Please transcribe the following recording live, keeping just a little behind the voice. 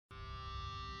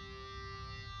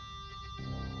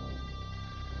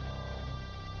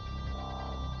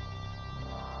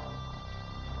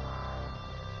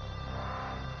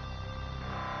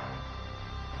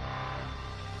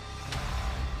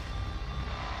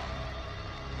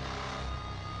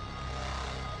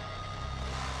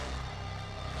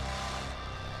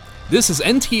This is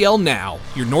NTL Now,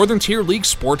 your Northern Tier League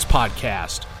sports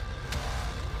podcast.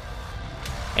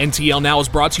 NTL Now is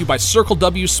brought to you by Circle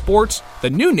W Sports, the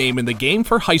new name in the game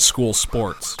for high school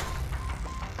sports.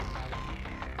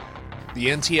 The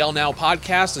NTL Now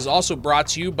podcast is also brought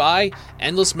to you by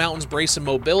Endless Mountains Brace and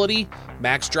Mobility,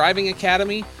 Max Driving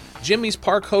Academy, Jimmy's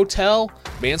Park Hotel,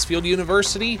 Mansfield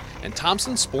University, and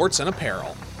Thompson Sports and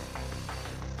Apparel.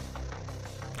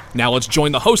 Now let's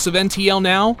join the host of NTL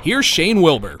Now. Here's Shane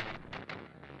Wilbur.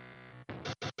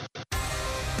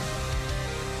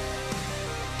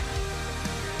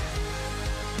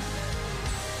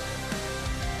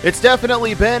 It's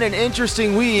definitely been an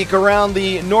interesting week around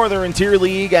the Northern Tier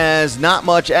League as not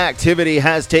much activity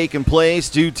has taken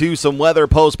place due to some weather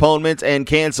postponements and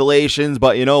cancellations,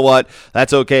 but you know what?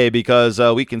 That's okay because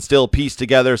we can still piece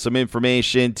together some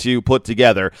information to put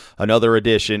together another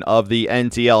edition of the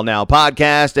NTL Now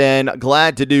podcast, and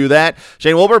glad to do that.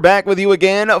 Shane Wilbur back with you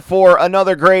again for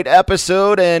another great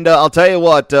episode, and I'll tell you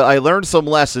what, I learned some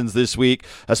lessons this week,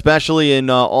 especially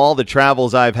in all the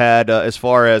travels I've had as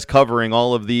far as covering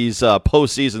all of these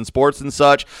postseason sports and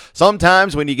such.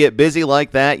 Sometimes when you get busy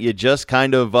like that, you just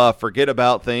kind of forget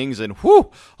about things, and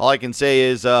whew, all I can say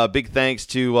is big thanks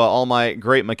to all my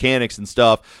great mechanics and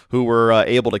stuff who were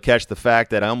able to catch the fact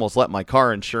that I almost let my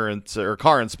car insurance, or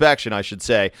car inspection, I should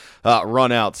say,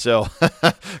 run out. So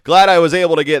glad I was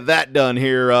able to get that done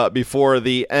here before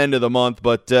the end of the month.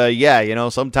 But yeah, you know,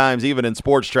 sometimes even in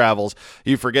sports travels,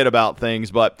 you forget about things.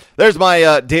 But there's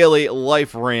my daily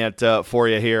life rant for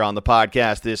you here on the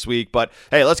podcast this week. But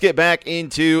hey, let's get back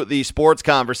into the sports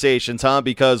conversations,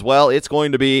 because, well, it's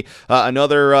going to be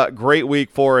another great week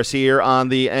for us here on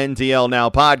the NTL Now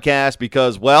podcast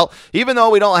because, well, even though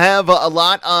we don't have a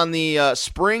lot on the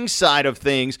spring side of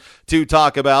things to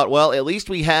talk about, well, at least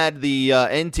we had the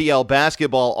NTL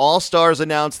Basketball All-Stars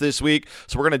announced this week,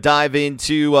 so we're going to dive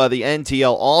into the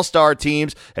NTL All-Star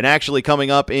teams, and actually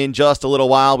coming up in just a little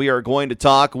while, we are going to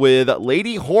talk with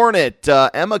Lady Hornet,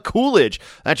 Emma Coolidge.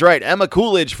 That's right, Emma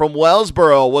Coolidge from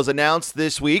Wellsboro was announced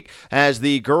this week as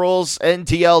the Girls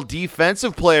NTL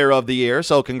Defensive Player of the Year,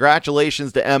 so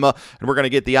congratulations to Emma, and we're going to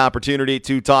get the opportunity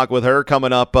to talk with her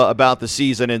coming up about the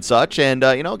season and such, and,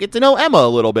 get to know Emma a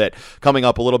little bit coming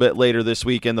up a little bit later this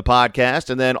week in the podcast.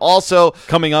 And then also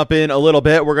coming up in a little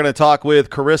bit, we're going to talk with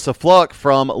Carissa Fluck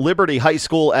from Liberty High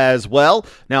School as well.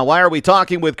 Now, why are we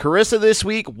talking with Carissa this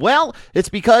week? Well, it's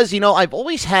because, I've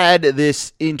always had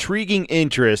this intriguing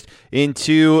interest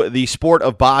into the sport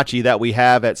of bocce that we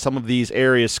have at some of these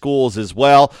area schools as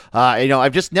well.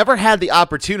 I've just never had the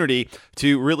opportunity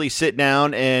to really sit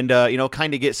down and,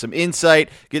 kind of get some insight,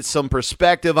 get some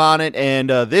perspective on it. And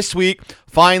this week,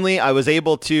 finally, I was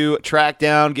able to track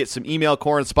down, get some email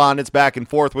correspondence back and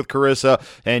forth with Carissa,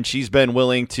 and she's been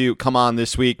willing to come on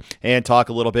this week and talk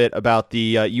a little bit about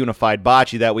the unified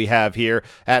bocce that we have here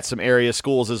at some area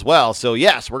schools as well. So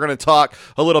yes, we're going to talk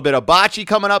a little bit of bocce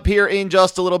coming up here in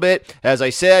just a little bit. As I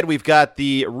said, we've got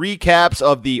the recaps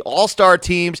of the all-star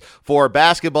teams for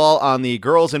basketball on the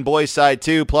girls and boys side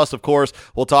too. Plus, of course,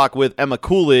 we'll talk with Emma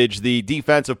Coolidge, the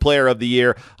Defensive Player of the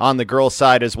Year on the girls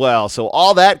side as well. So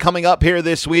all that coming up here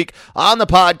this week on the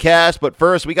podcast. But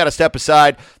first, we got to step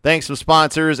aside, thanks some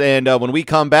sponsors, and when we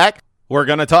come back, we're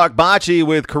going to talk bocce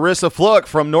with Carissa Fluck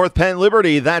from North Penn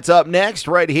Liberty. That's up next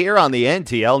right here on the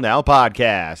NTL Now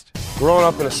podcast. Growing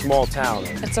up in a small town,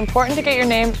 it's important to get your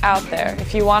name out there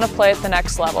if you want to play at the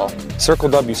next level. Circle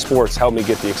W Sports helped me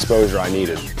get the exposure I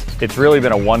needed. It's really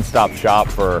been a one-stop shop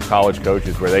for college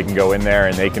coaches where they can go in there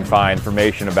and they can find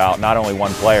information about not only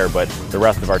one player but the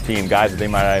rest of our team, guys that they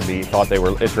might not be thought they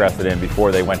were interested in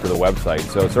before they went to the website.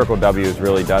 So Circle W has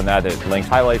really done that. It links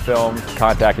highlight films,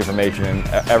 contact information, and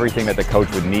everything that the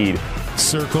coach would need.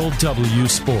 Circle W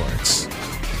Sports,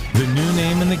 the new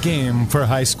name in the game for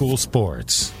high school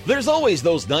sports. There's always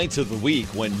those nights of the week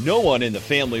when no one in the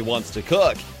family wants to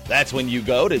cook. That's when you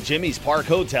go to Jimmy's Park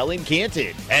Hotel in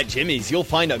Canton. At Jimmy's, you'll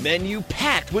find a menu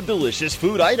packed with delicious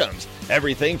food items.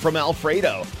 Everything from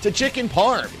Alfredo to chicken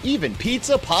parm, even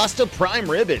pizza, pasta, prime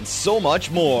rib, and so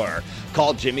much more.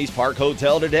 Call Jimmy's Park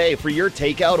Hotel today for your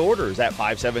takeout orders at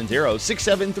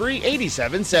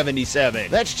 570-673-8777.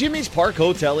 That's Jimmy's Park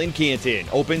Hotel in Canton,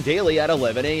 open daily at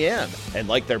 11 a.m. And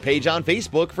like their page on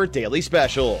Facebook for daily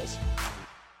specials.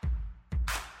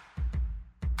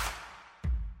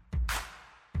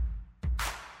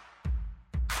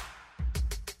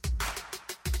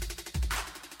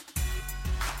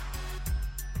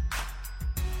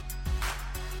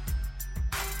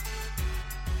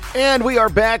 And we are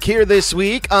back here this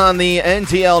week on the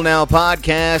NTL Now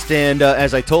podcast. And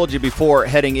as I told you before,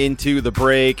 heading into the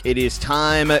break, it is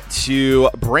time to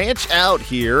branch out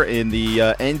here in the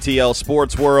NTL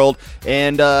sports world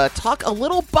and talk a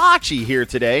little bocce here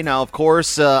today. Now, of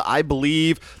course, I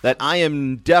believe that I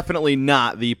am definitely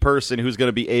not the person who's going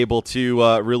to be able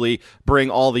to really bring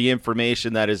all the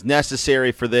information that is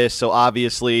necessary for this. So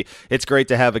obviously, it's great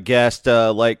to have a guest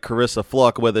like Carissa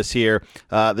Fluck with us here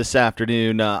this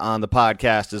afternoon on the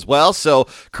podcast as well. So,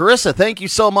 Carissa, thank you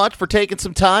so much for taking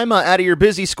some time out of your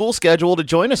busy school schedule to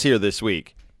join us here this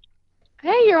week.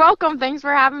 Hey, you're welcome. Thanks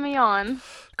for having me on.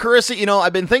 Carissa,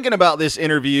 I've been thinking about this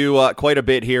interview quite a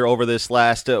bit here over this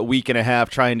last week and a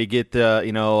half, trying to get,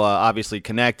 obviously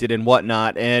connected and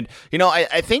whatnot. And,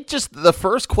 I think just the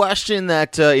first question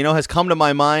that, has come to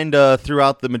my mind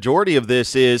throughout the majority of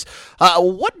this is,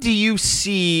 what do you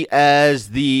see as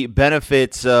the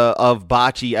benefits of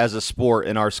bocce as a sport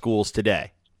in our schools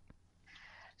today?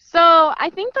 So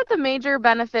I think that the major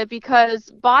benefit,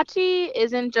 because bocce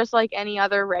isn't just like any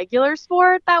other regular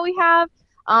sport that we have,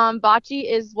 bocce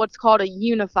is what's called a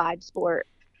unified sport.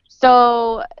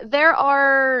 So there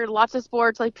are lots of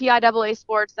sports like PIAA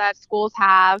sports that schools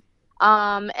have,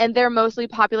 and they're mostly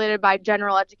populated by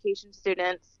general education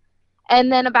students.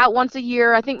 And then about once a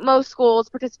year, I think most schools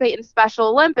participate in Special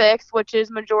Olympics, which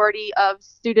is majority of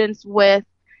students with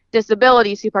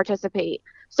disabilities who participate.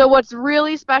 So what's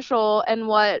really special and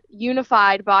what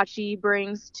unified bocce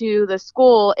brings to the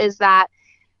school is that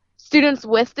students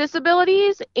with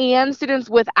disabilities and students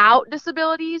without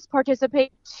disabilities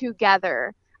participate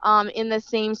together in the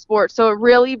same sport. So it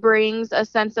really brings a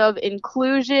sense of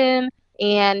inclusion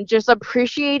and just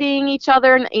appreciating each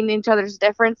other and each other's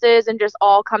differences and just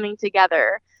all coming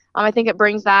together. I think it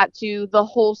brings that to the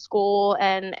whole school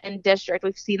and district.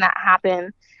 We've seen that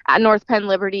happen at North Penn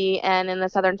Liberty and in the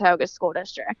Southern Tioga School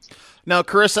District. Now,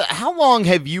 Carissa, how long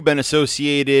have you been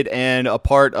associated and a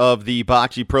part of the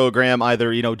bocce program,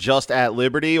 either, just at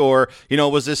Liberty, or,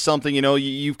 was this something,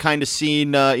 you've kind of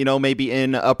seen, maybe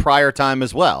in a prior time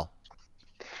as well?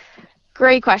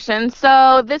 Great question.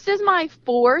 So this is my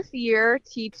 4th year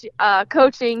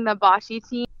coaching the bocce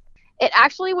team. It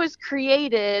actually was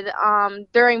created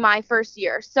during my first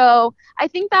year. So I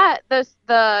think that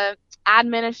the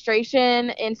administration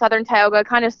in Southern Tioga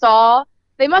kind of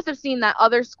they must have seen that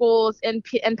other schools in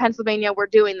Pennsylvania were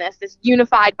doing this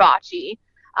unified bocce,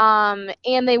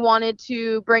 and they wanted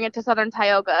to bring it to Southern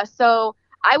Tioga. So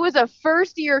I was a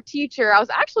first-year teacher. I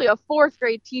was actually a 4th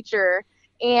grade teacher,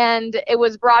 and it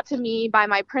was brought to me by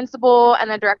my principal and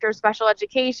the director of special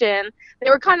education. They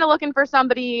were kind of looking for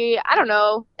somebody, I don't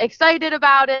know, excited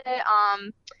about it,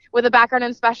 with a background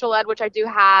in special ed, which I do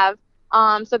have.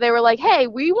 So they were like, hey,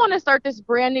 we want to start this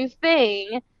brand new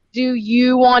thing. Do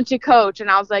you want to coach?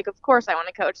 And I was like, of course I want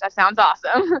to coach. That sounds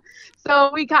awesome.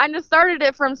 So we kind of started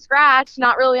it from scratch,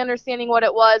 not really understanding what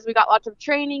it was. We got lots of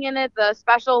training in it. The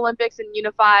Special Olympics and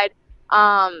Unified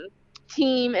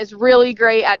team is really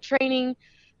great at training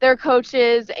their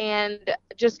coaches and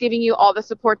just giving you all the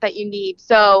support that you need.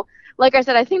 So like I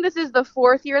said, I think this is the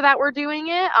 4th year that we're doing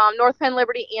it. North Penn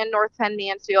Liberty and North Penn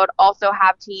Mansfield also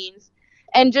have teams.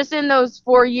 And just in those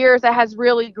 4 years, it has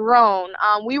really grown.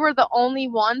 We were the only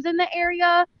ones in the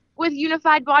area with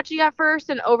unified bocce at first,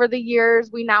 and over the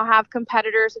years, we now have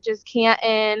competitors such as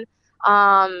Canton,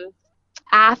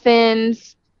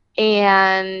 Athens,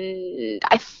 and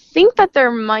I think that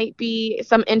there might be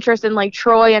some interest in like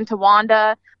Troy and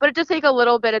Towanda, but it just takes a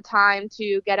little bit of time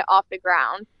to get it off the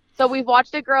ground. So we've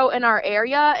watched it grow in our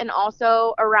area and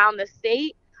also around the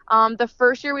state. The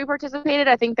first year we participated,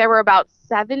 I think there were about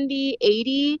 70,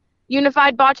 80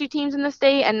 unified bocce teams in the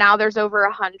state, and now there's over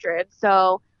 100.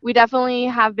 So we definitely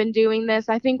have been doing this.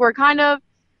 I think we're kind of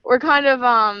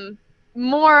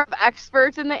more of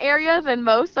experts in the area than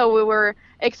most, so we were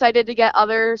excited to get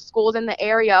other schools in the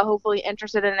area hopefully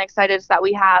interested and excited so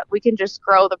that we can just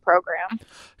grow the program.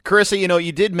 Carissa,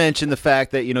 you did mention the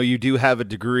fact that, you do have a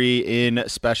degree in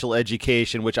special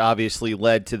education, which obviously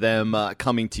led to them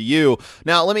coming to you.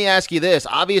 Now, let me ask you this.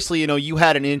 Obviously, you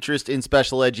had an interest in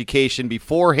special education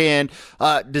beforehand.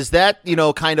 Does that,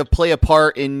 kind of play a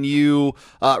part in you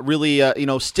really,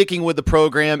 sticking with the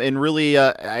program and really,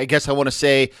 I guess I want to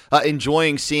say,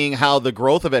 enjoying seeing how the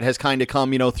growth of it has kind of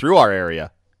come, through our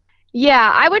area?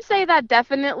 Yeah, I would say that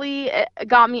definitely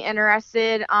got me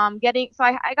interested. I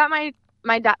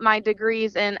got my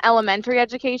degrees in elementary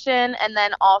education and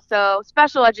then also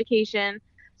special education.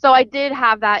 So I did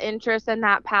have that interest and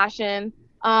that passion.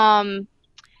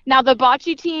 Now, the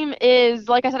bocce team is,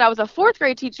 like I said, I was a 4th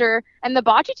grade teacher, and the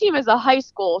bocce team is a high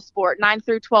school sport, 9th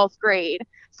through 12th grade.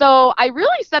 So I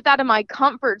really stepped out of my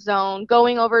comfort zone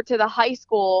going over to the high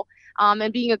school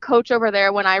and being a coach over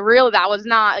there when that was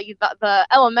not, the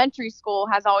elementary school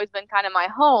has always been kind of my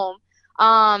home.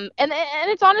 And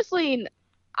it's honestly,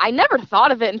 I never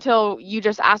thought of it until you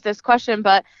just asked this question,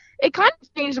 but it kind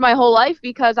of changed my whole life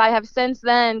because I have since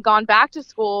then gone back to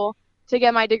school to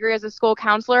get my degree as a school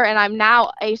counselor, and I'm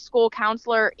now a school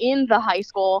counselor in the high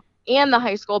school and the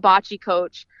high school bocce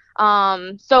coach.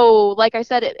 So like I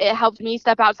said, it helped me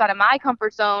step outside of my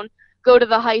comfort zone, go to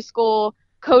the high school,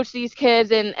 coach these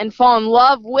kids, and fall in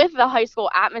love with the high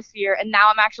school atmosphere, and now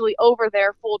I'm actually over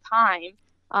there full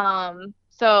time.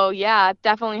 So yeah, it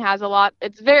definitely has a lot.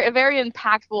 It's a very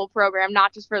impactful program,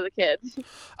 not just for the kids.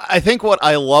 I think what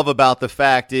I love about the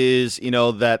fact is,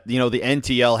 that, the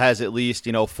NTL has at least,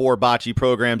 4 bocce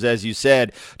programs, as you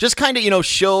said, just kind of,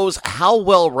 shows how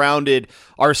well-rounded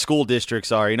our school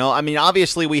districts are.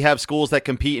 Obviously we have schools that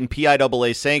compete in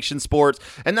PIAA sanctioned sports,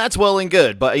 and that's well and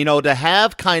good. But, to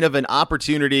have kind of an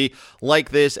opportunity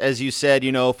like this, as you said,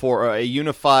 for a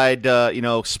unified,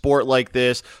 sport like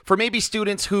this, for maybe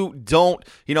students who don't,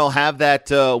 have that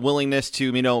willingness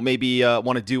to, maybe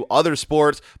want to do other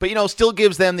sports, but, still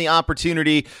gives them the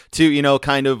opportunity to,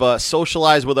 kind of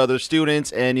socialize with other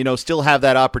students and, still have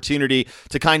that opportunity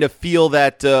to kind of feel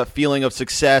that feeling of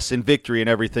success and victory and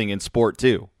everything in sport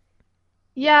too.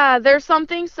 Yeah, there's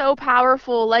something so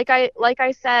powerful. Like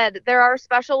I said, there are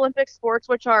Special Olympic sports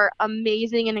which are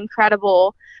amazing and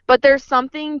incredible, but there's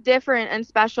something different and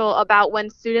special about when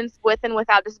students with and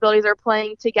without disabilities are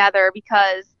playing together,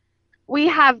 because we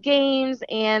have games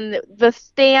and the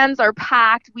stands are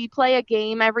packed. We play a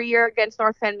game every year against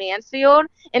North Penn Mansfield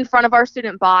in front of our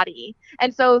student body.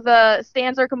 And so the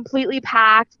stands are completely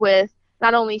packed with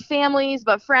not only families,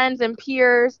 but friends and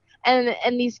peers. And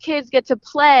these kids get to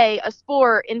play a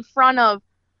sport in front of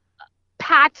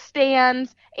packed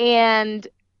stands, and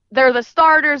they're the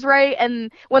starters, right?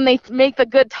 And when they make the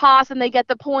good toss and they get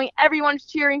the point, everyone's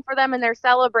cheering for them and they're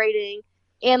celebrating.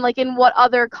 And like, in what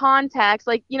other context,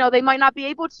 like, they might not be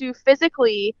able to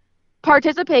physically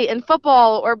participate in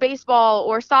football or baseball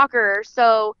or soccer.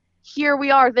 So here we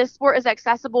are. This sport is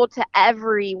accessible to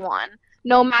everyone,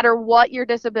 no matter what your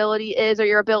disability is or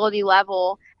your ability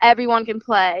level. Everyone can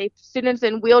play. Students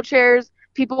in wheelchairs,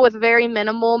 people with very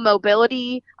minimal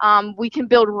mobility. We can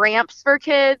build ramps for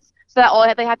kids so that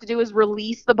all they have to do is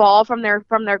release the ball from their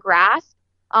grasp.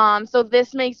 So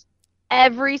this makes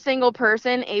every single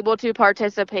person able to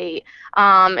participate.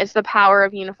 It's the power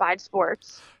of unified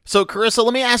sports. So, Carissa,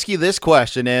 let me ask you this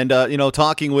question. And,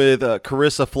 talking with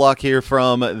Carissa Fluck here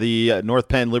from the North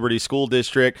Penn Liberty School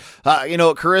District,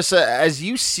 Carissa, as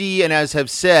you see and as have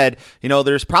said,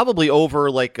 there's probably over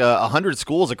 100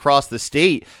 schools across the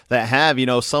state that have,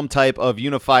 some type of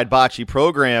unified bocce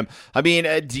program.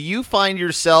 Do you find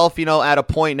yourself, at a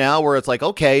point now where it's like,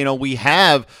 okay, we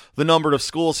have the number of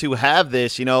schools who have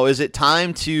this, is it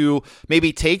time to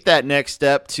maybe take that next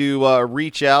step to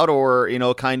reach out or,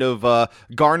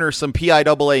 garner some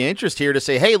PIAA interest here to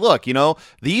say, hey, look,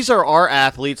 these are our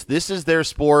athletes. This is their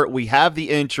sport. We have the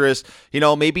interest.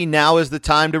 Maybe now is the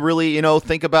time to really,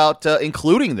 think about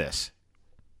including this.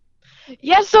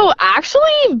 Yeah, so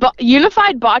actually,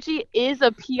 unified bocce is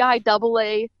a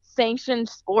PIAA sanctioned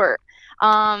sport.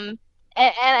 And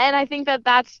I think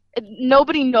that's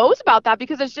nobody knows about that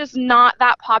because it's just not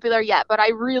that popular yet. But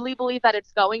I really believe that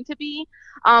it's going to be.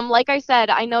 Like I said,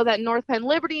 I know that North Penn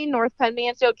Liberty, North Penn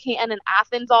Mansfield, Canton, and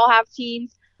Athens all have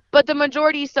teams. But the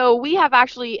majority, so we have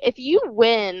actually, if you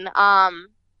win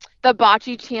the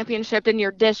bocce championship in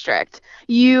your district,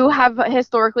 you have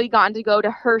historically gotten to go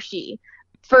to Hershey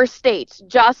for states,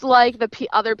 just like the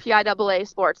other PIAA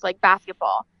sports like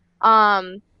basketball.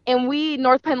 And we,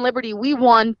 North Penn Liberty, we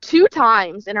won 2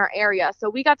 times in our area. So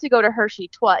we got to go to Hershey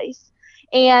twice.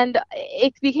 And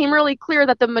it became really clear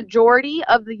that the majority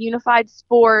of the unified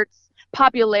sports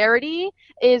popularity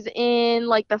is in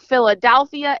the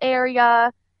Philadelphia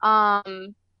area.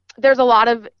 There's a lot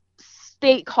of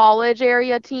state college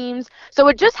area teams. So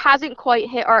it just hasn't quite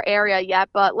hit our area yet.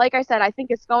 But like I said, I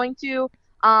think it's going to.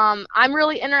 I'm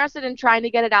really interested in trying to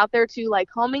get it out there to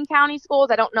Homing County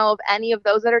schools. I don't know of any of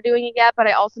those that are doing it yet, but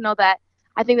I also know that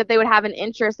I think that they would have an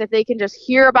interest if they can just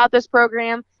hear about this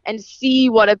program and see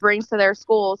what it brings to their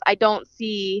schools. I don't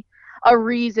see a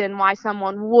reason why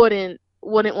someone wouldn't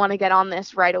want to get on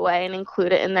this right away and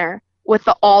include it in with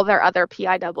all their other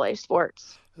PIAA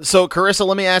sports. So, Carissa,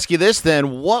 let me ask you this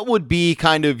then. What would be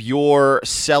kind of your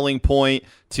selling point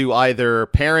to either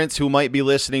parents who might be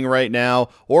listening right now,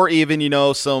 or even,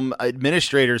 some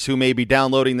administrators who may be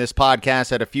downloading this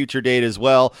podcast at a future date as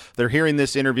well? They're hearing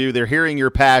this interview. They're hearing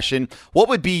your passion. What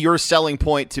would be your selling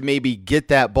point to maybe get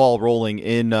that ball rolling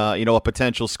in, a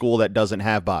potential school that doesn't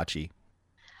have bocce?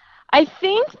 I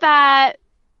think that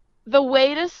the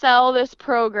way to sell this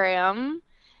program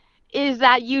is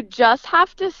that you just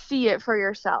have to see it for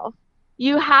yourself.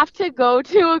 You have to go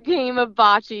to a game of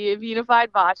bocce, of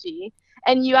unified bocce,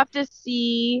 and you have to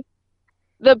see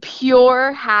the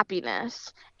pure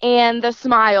happiness and the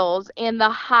smiles and the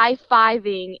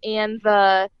high-fiving and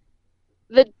the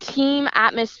team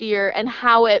atmosphere and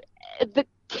how the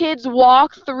kids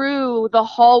walk through the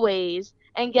hallways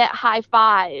and get high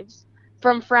fives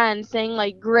from friends saying,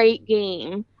 like, great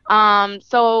game.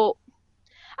 So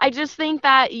I just think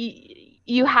that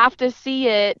you have to see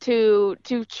it to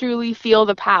truly feel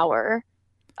the power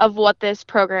of what this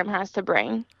program has to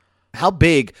bring. How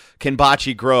big can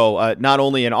bocce grow, not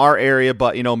only in our area,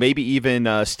 but, maybe even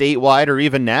statewide or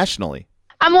even nationally?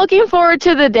 I'm looking forward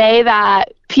to the day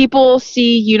that people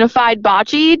see unified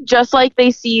bocce just like they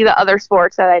see the other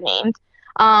sports that I named.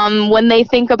 When they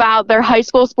think about their high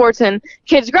school sports and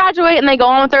kids graduate and they go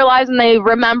on with their lives and they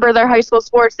remember their high school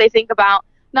sports, they think about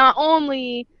not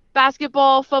only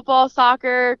basketball, football,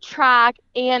 soccer, track,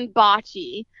 and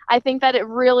bocce. I think that it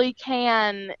really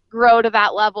can grow to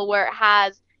that level where it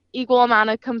has equal amount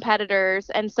of competitors.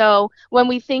 And so when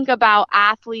we think about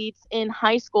athletes in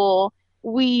high school,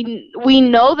 we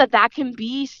know that can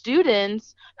be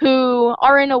students who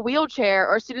are in a wheelchair,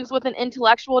 or students with an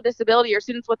intellectual disability, or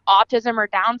students with autism or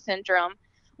Down syndrome.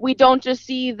 We don't just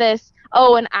see this,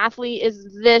 an athlete is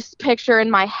this picture in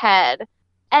my head.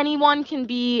 Anyone can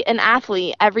be an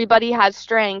athlete. Everybody has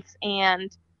strengths, and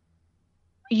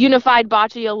unified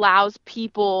bocce allows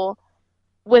people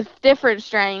with different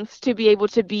strengths to be able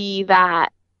to be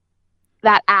that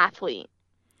athlete.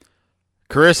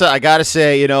 Carissa, I got to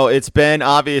say, it's been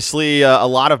obviously a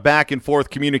lot of back and forth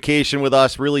communication with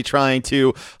us, really trying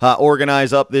to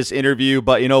organize up this interview.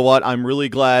 But you know what? I'm really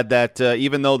glad that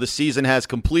even though the season has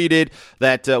completed,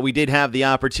 that we did have the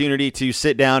opportunity to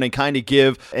sit down and kind of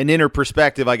give an inner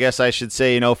perspective, I guess I should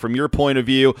say, from your point of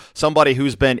view, somebody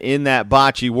who's been in that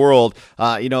bocce world,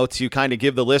 to kind of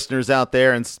give the listeners out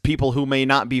there and people who may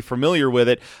not be familiar with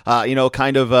it,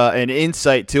 kind of an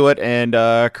insight to it. And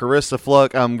Carissa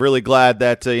Fluck, I'm really glad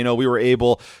that we were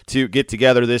able to get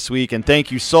together this week, and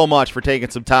thank you so much for taking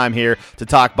some time here to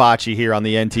talk bocce here on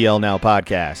the NTL Now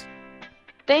podcast.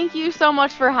 Thank you so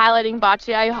much for highlighting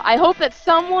bocce. I hope that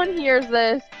someone hears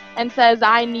this and says,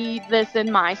 I need this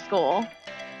in my school.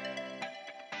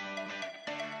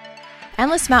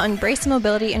 Endless Mountain Brace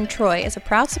Mobility in Troy is a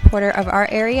proud supporter of our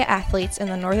area athletes in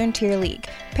the Northern Tier League.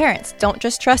 Parents, don't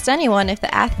just trust anyone if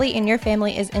the athlete in your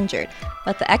family is injured.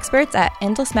 Let the experts at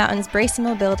Endless Mountain's Brace and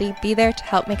Mobility be there to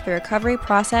help make the recovery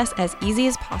process as easy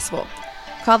as possible.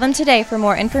 Call them today for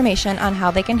more information on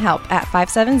how they can help at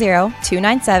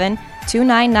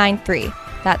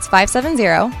 570-297-2993. That's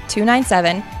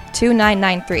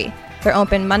 570-297-2993. They're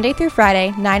open Monday through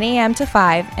Friday, 9 a.m. to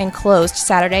 5, and closed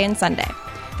Saturday and Sunday.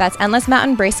 That's Endless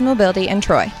Mountain Brace and Mobility in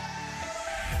Troy.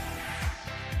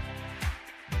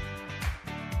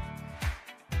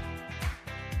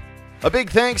 A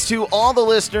big thanks to all the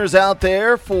listeners out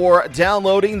there for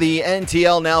downloading the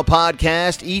NTL Now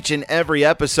podcast, each and every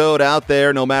episode out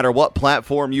there, no matter what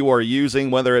platform you are using,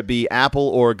 whether it be Apple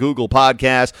or Google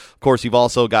Podcasts. Of course, you've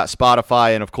also got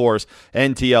Spotify and, of course,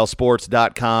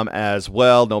 NTLsports.com as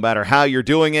well. No matter how you're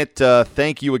doing it,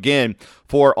 thank you again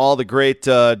for all the great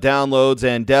downloads,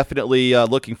 and definitely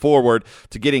looking forward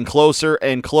to getting closer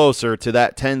and closer to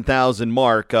that 10,000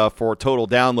 mark for total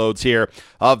downloads here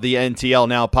of the NTL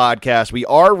Now podcast. We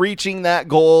are reaching that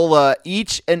goal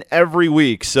each and every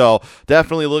week, so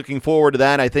definitely looking forward to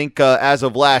that. I think as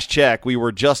of last check, we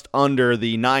were just under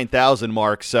the 9,000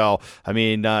 mark, so I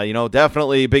mean,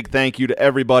 definitely a big thank you to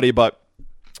everybody, but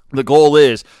the goal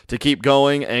is to keep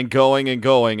going and going and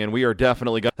going, and we are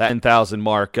definitely got that 10,000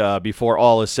 mark before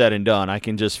all is said and done. I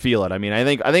can just feel it. I mean, I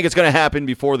think it's going to happen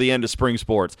before the end of spring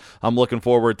sports. I'm looking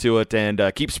forward to it, and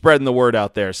keep spreading the word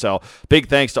out there. So big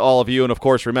thanks to all of you, and of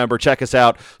course, remember, check us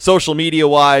out social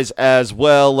media-wise as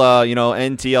well.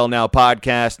 NTL Now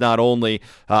podcast, not only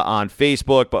on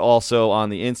Facebook, but also on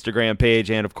the Instagram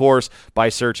page, and of course, by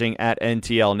searching at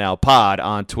NTL Now Pod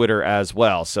on Twitter as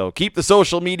well. So keep the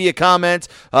social media comments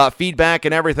feedback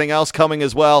and everything else coming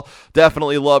as well.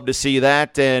 Definitely love to see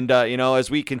that. And,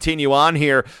 as we continue on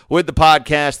here with the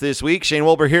podcast this week, Shane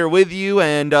Wilbur here with you.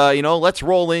 And, let's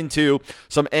roll into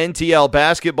some NTL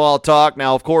basketball talk.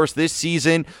 Now, of course, this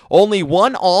season, only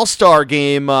one All-Star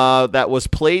game that was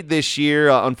played this year.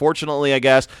 Unfortunately, I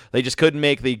guess, they just couldn't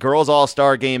make the girls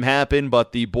All-Star game happen,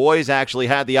 but the boys actually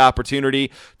had the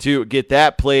opportunity to get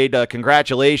that played.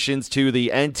 Congratulations to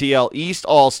the NTL East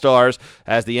All-Stars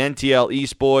as the NTL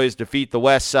East boys defeat the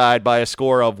West Side by a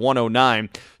score of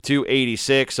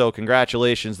 109-86. So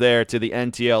congratulations there to the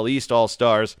NTL East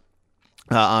All-Stars.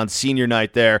 On senior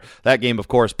night there. That game, of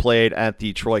course, played at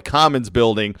the Troy Commons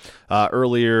building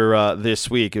earlier this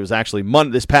week. It was actually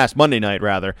this past Monday night,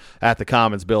 rather, at the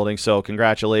Commons building, so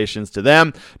congratulations to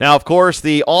them. Now, of course,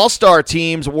 the All-Star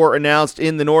teams were announced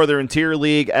in the Northern Tier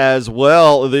League as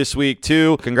well this week,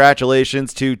 too.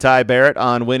 Congratulations to Ty Barrett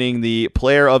on winning the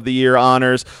Player of the Year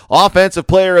honors. Offensive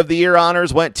Player of the Year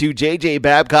honors went to J.J.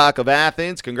 Babcock of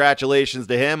Athens. Congratulations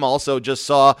to him. Also just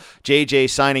saw J.J.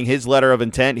 signing his letter of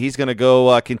intent. He's going to go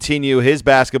continue his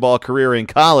basketball career in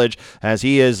college, as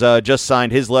he has just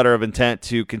signed his letter of intent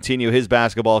to continue his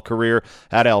basketball career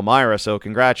at Elmira. So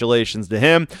congratulations to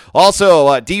him.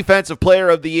 Also, Defensive Player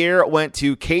of the Year went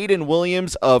to Caden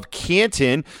Williams of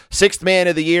Canton. Sixth Man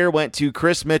of the Year went to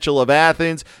Chris Mitchell of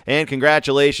Athens. And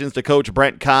congratulations to Coach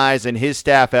Brent Keyes and his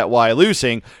staff at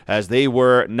Wyalusing, as they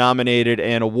were nominated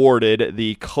and awarded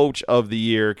the Coach of the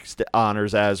Year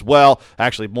honors as well.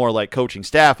 Actually, more like Coaching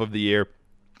Staff of the Year.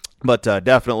 But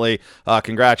definitely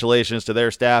congratulations to their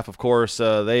staff. Of course,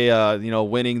 they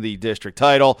winning the district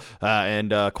title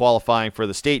and qualifying for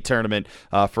the state tournament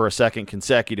for a second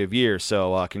consecutive year.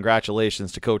 So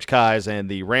congratulations to Coach Keyes and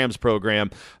the Rams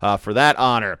program for that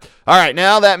honor. All right,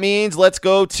 now that means let's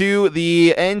go to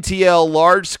the NTL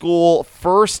Large School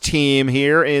first team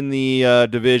here in the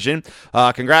division.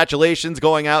 Congratulations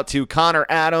going out to Connor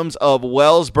Adams of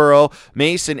Wellsboro,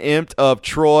 Mason Impt of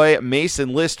Troy,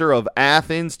 Mason Lister of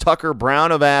Athens, Tucker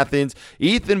Brown of Athens,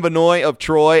 Ethan Benoit of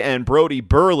Troy, and Brody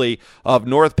Burley of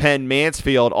North Penn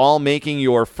Mansfield, all making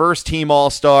your first team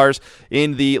All-Stars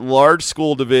in the large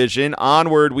school division.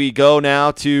 Onward we go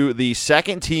now to the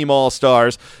second team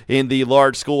All-Stars in the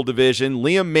large school division.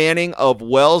 Liam Manning of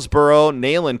Wellsboro,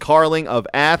 Nayland Carling of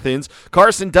Athens,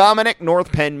 Carson Dominic,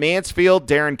 North Penn Mansfield,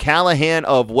 Darren Callahan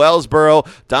of Wellsboro,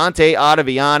 Dante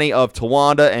Ottaviani of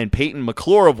Towanda, and Peyton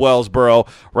McClure of Wellsboro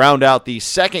round out the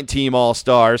second team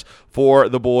All-Stars for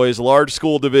the boys' large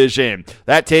school division.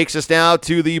 That takes us now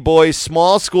to the boys'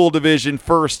 small school division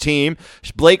first team.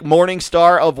 Blake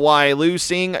Morningstar of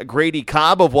Wyalusing, Grady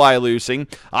Cobb of Wyalusing,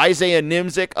 Isaiah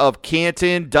Nimzik of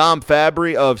Canton, Dom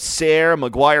Fabry of Sayre,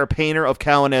 McGuire Painter of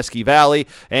Kawaneski Valley,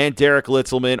 and Derek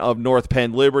Litzelman of North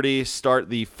Penn Liberty start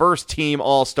the first team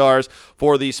All-Stars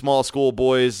for the small school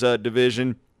boys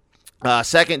division.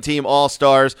 Second team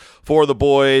All-Stars for the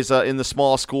boys in the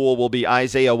small school will be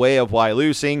Isaiah Way of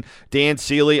Wyalusing, Dan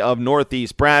Seeley of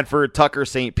Northeast Bradford, Tucker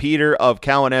St. Peter of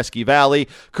Kawaneski Valley,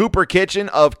 Cooper Kitchen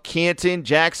of Canton,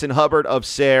 Jackson Hubbard of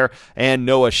Sayre, and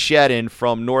Noah Shedden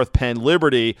from North Penn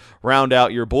Liberty round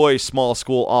out your boys small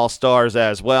school All-Stars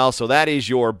as well. So that is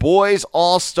your boys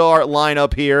All-Star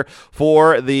lineup here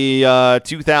for the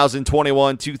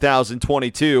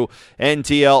 2021-2022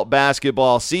 NTL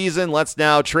basketball season. Let's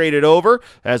now trade it over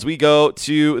as we go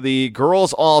to the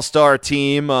girls All-Star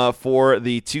team for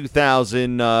the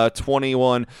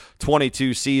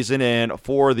 2021-22 season. And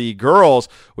for the girls,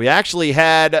 we actually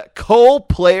had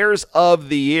co-players of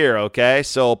the year, okay?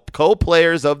 So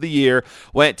co-players of the year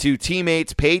went to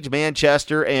teammates Paige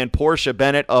Manchester and Portia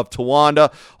Bennett of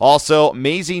Towanda. Also,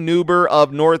 Maisie Newber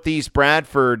of Northeast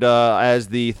Bradford as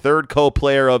the third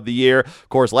co-player of the year. Of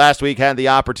course, last week had the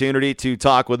opportunity to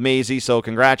talk with Maisie, so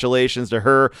congratulations to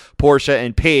her, Portia,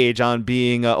 and Paige on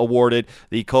being awarded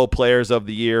the co-players of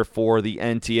the year for the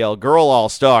NTL Girl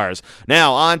All-Stars.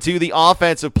 Now, on to the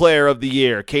offensive player of the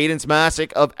year. Cadence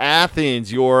Masick of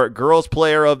Athens, your girls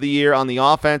player of the year on the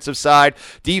offensive side.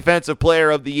 Defensive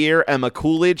player of the year, Emma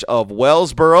Coolidge of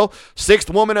Wellsboro. Sixth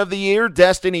woman of the year,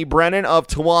 Destiny Brennan of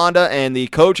Towanda. And the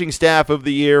coaching staff of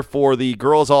the year for the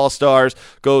girls All-Stars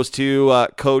goes to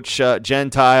Coach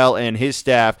Gentile and his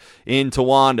staff in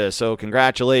Towanda. So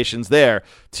congratulations there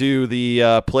to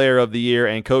the player of the year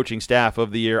and coaching staff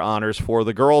of the year honors for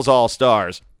the girls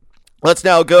All-Stars. Let's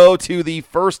now go to the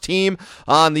first team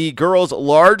on the girls'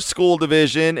 large school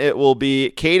division. It will be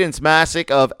Cadence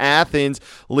Masick of Athens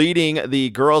leading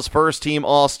the girls' first team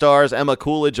All-Stars, Emma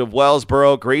Coolidge of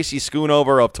Wellsboro, Gracie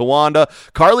Schoonover of Towanda,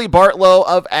 Carly Bartlow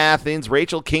of Athens,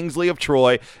 Rachel Kingsley of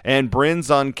Troy, and Bryn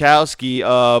Zonkowski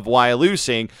of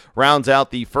Wyalusing rounds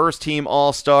out the first team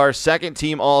All-Stars. Second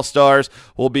team All-Stars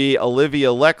will be Olivia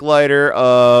Leckleiter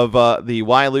of the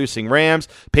Wyalusing Rams,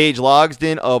 Paige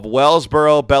Logsden of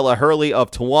Wellsboro, Bella Hurley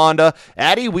of Towanda,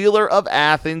 Addie Wheeler of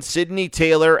Athens, Sydney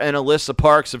Taylor, and Alyssa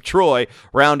Parks of Troy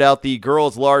round out the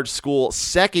girls' large school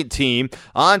second team.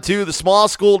 On to the small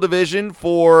school division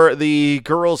for the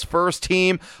girls' first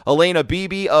team, Elena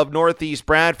Beebe of Northeast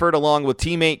Bradford, along with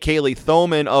teammate Kaylee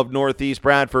Thoman of Northeast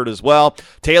Bradford as well,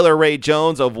 Taylor Ray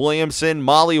Jones of Williamson,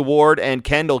 Molly Ward and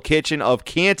Kendall Kitchen of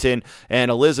Canton, and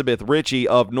Elizabeth Ritchie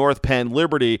of North Penn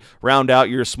Liberty round out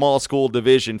your small school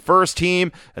division first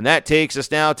team. And that takes us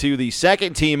now to the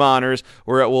second team honors,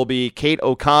 where it will be Kate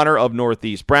O'Connor of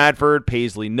Northeast Bradford,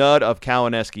 Paisley Nudd of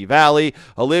Cowanesque Valley,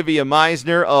 Olivia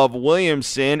Meisner of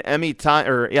Williamson, Emmy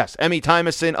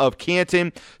Tymason of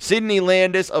Canton, Sydney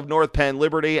Landis of North Penn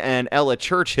Liberty, and Ella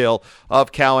Churchill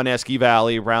of Cowanesque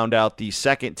Valley round out the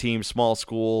second team small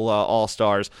school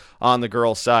All-Stars on the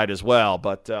girls' side as well.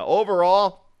 But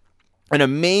overall, an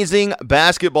amazing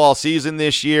basketball season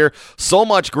this year. So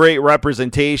much great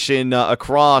representation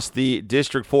across the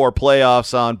District 4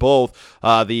 playoffs on both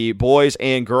the boys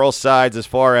and girls sides as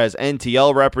far as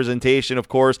NTL representation. Of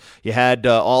course, you had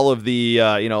all of the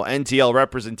NTL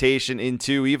representation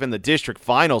into even the district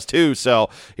finals too. So,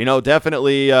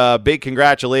 definitely big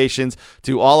congratulations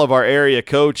to all of our area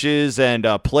coaches and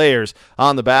players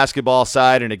on the basketball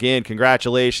side. And again,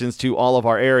 congratulations to all of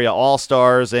our area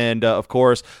all-stars and, of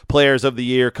course, players of the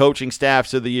year, coaching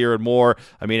staffs of the year, and more.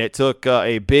 I mean, it took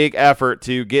a big effort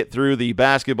to get through the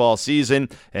basketball season,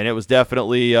 and it was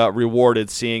definitely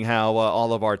rewarded seeing how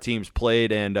all of our teams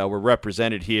played and were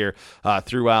represented here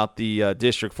throughout the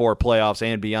District 4 playoffs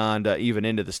and beyond, even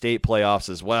into the state playoffs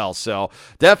as well. So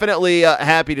definitely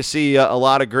happy to see a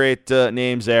lot of great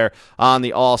names there on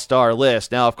the All-Star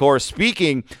list. Now, of course,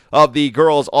 speaking of the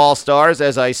girls All-Stars,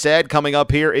 as I said, coming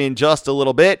up here in just a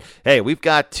little bit, hey, we've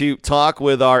got to talk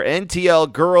with our NTL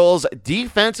Girls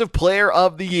Defensive Player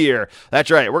of the Year.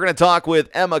 That's right. We're going to talk with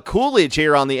Emma Coolidge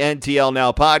here on the NTL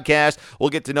Now podcast. We'll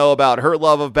get to know about her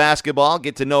love of basketball,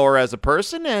 get to know her as a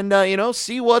person, and,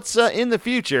 see what's in the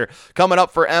future coming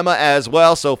up for Emma as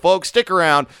well. So, folks, stick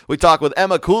around. We talk with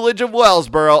Emma Coolidge of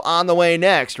Wellsboro on the way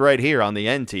next right here on the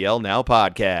NTL Now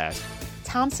podcast.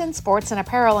 Thompson Sports and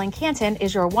Apparel in Canton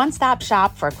is your one-stop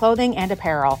shop for clothing and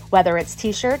apparel. Whether it's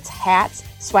t-shirts, hats,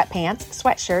 sweatpants,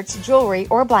 sweatshirts, jewelry,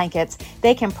 or blankets,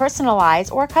 they can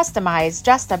personalize or customize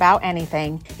just about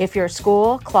anything. If your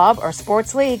school, club, or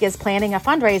sports league is planning a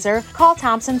fundraiser, call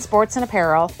Thompson Sports and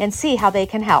Apparel and see how they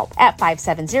can help at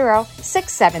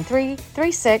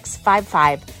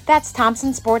 570-673-3655. That's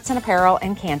Thompson Sports and Apparel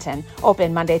in Canton.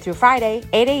 Open Monday through Friday,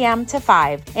 8 a.m. to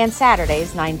 5, and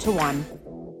Saturdays, 9 to 1.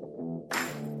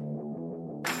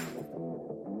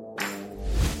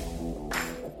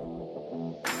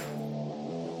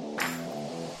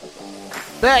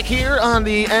 Back here on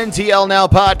the NTL Now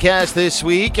podcast this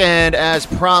week, and as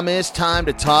promised, time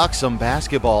to talk some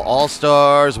basketball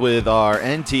all-stars with our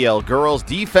NTL Girls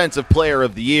Defensive Player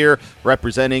of the Year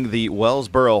representing the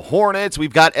Wellsboro Hornets.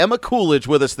 We've got Emma Coolidge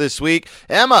with us this week.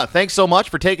 Emma, thanks so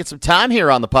much for taking some time here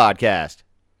on the podcast.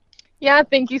 Yeah,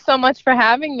 thank you so much for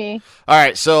having me. All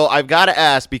right, so I've got to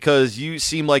ask, because you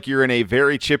seem like you're in a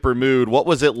very chipper mood. What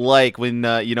was it like when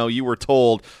you were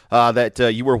told that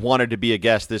you were wanted to be a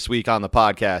guest this week on the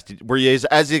podcast? Were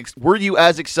you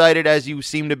as excited as you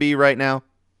seem to be right now?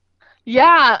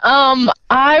 Yeah,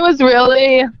 I was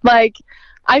really I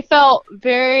felt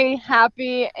very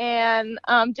happy and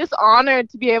just honored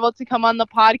to be able to come on the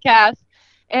podcast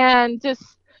and just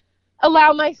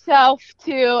allow myself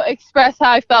to express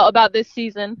how I felt about this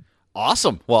season.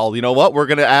 Awesome. Well, you know what? We're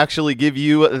going to actually give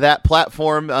you that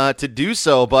platform to do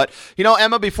so. But,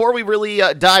 Emma, before we really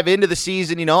dive into the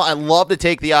season, I'd love to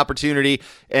take the opportunity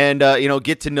and,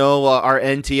 get to know our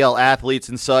NTL athletes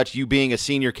and such, you being a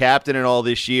senior captain and all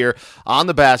this year on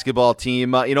the basketball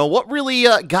team. What really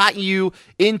got you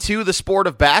into the sport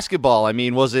of basketball? I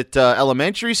mean, was it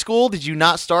elementary school? Did you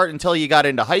not start until you got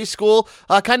into high school?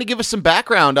 Kind of give us some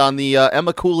background on the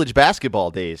Emma Coolidge basketball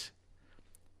days.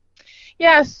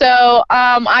 Yeah, so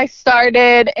I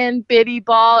started in biddy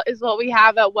ball is what we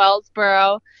have at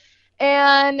Wellsboro.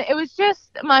 And it was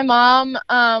just my mom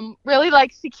really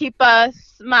likes to keep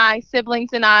us, my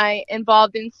siblings and I,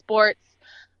 involved in sports.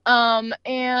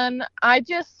 And I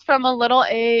just, from a little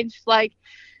age,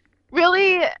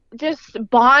 really just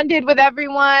bonded with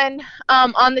everyone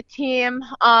on the team.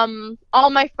 All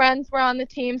my friends were on the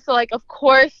team, so like of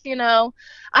course,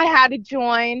 I had to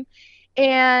join,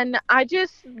 and I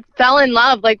just fell in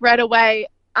love like right away.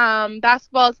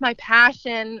 Basketball is my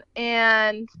passion,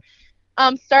 and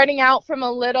starting out from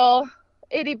a little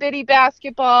itty bitty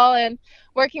basketball and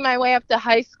working my way up to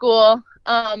high school,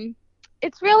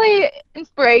 it's really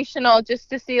inspirational just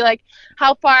to see like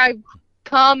how far I've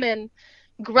come and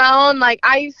grown. Like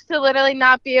I used to literally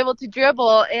not be able to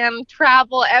dribble and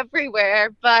travel everywhere,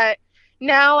 but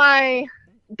now I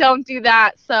don't do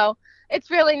that, so it's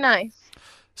really nice.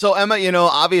 So, Emma,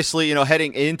 obviously,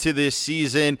 heading into this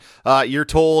season, you're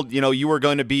told, you were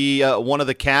going to be one of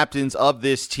the captains of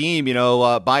this team,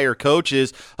 by your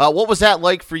coaches. What was that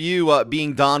like for you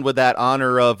being donned with that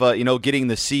honor of, getting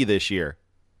the C this year?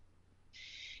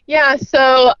 Yeah,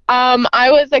 so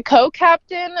I was a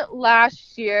co-captain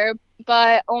last year,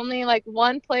 but only like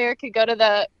one player could go to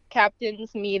the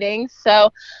captain's meeting.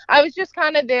 So I was just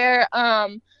kind of there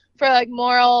for like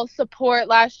moral support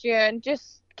last year and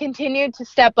just continued to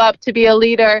step up to be a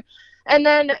leader. And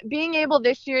then being able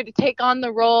this year to take on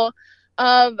the role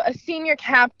of a senior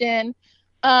captain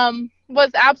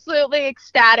was absolutely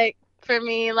ecstatic for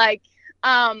me. Like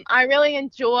I really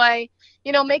enjoy,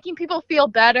 making people feel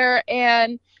better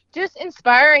and just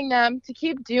inspiring them to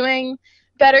keep doing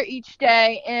better each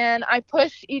day. And I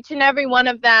push each and every one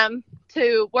of them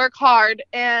to work hard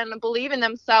and believe in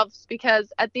themselves,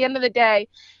 because at the end of the day,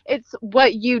 it's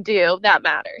what you do that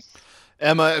matters.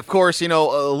 Emma, of course,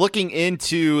 looking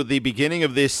into the beginning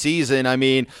of this season, I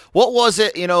mean, what was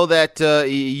it, that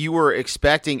you were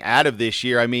expecting out of this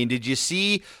year? I mean, did you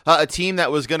see a team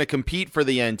that was going to compete for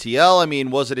the NTL? I mean,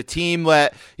 was it a team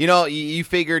that, you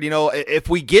figured, if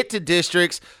we get to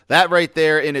districts, that right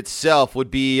there in itself would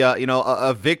be,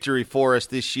 a victory for us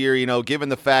this year, given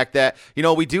the fact that,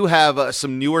 we do have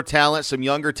some newer talent, some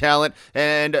younger talent,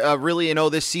 and really,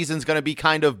 this season's going to be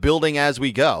kind of building as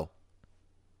we go.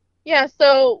 Yeah,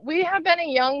 so we have been a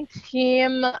young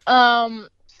team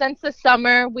since the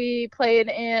summer. We played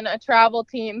in a travel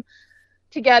team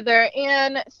together.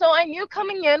 And so I knew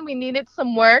coming in we needed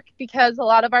some work because a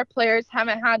lot of our players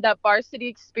haven't had that varsity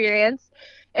experience.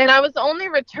 And I was the only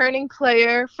returning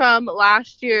player from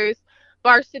last year's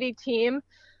varsity team.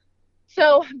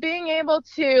 So being able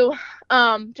to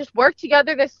just work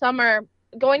together this summer,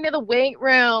 going to the weight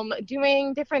room,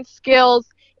 doing different skills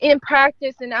in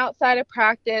practice and outside of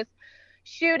practice,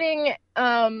 shooting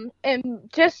and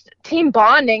just team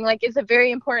bonding is a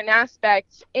very important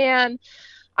aspect. And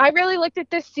I really looked at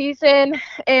this season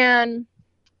and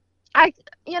I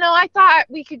thought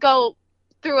we could go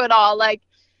through it all.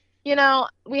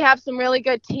 We have some really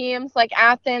good teams like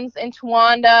Athens and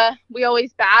Towanda we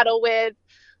always battle with.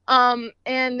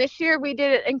 And this year we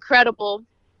did it incredible,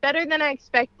 better than I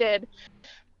expected.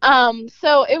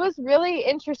 So it was really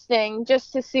interesting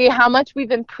just to see how much we've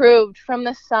improved from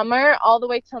the summer all the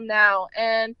way till now.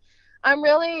 And I'm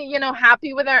really,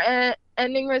 happy with our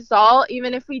ending result,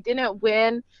 even if we didn't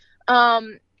win.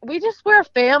 We just were a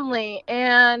family,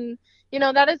 and,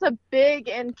 that is a big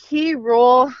and key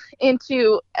role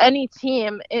into any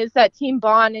team, is that team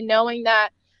bond and knowing that,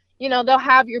 they'll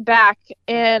have your back.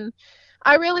 And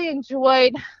I really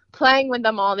enjoyed playing with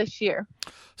them all this year.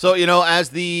 So, as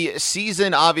the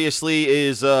season obviously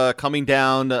is coming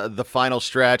down the final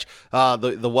stretch,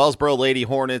 the Wellsboro Lady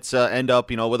Hornets end up,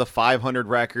 with a 500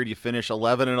 record. You finish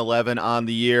 11-11 on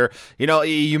the year.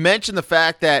 You mentioned the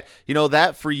fact that,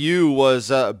 that for you was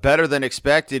better than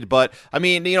expected. But, I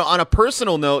mean, on a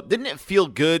personal note, didn't it feel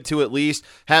good to at least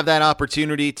have that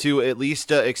opportunity to at least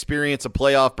experience a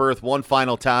playoff berth one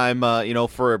final time,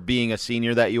 for being a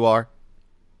senior that you are?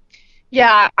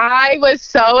 Yeah, I was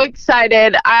so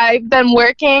excited. I've been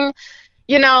working,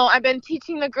 I've been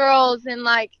teaching the girls and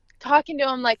talking to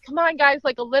them come on guys,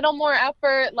 a little more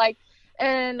effort,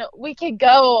 and we could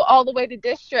go all the way to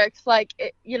districts.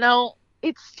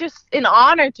 It's just an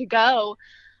honor to go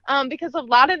because a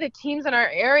lot of the teams in our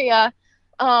area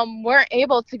weren't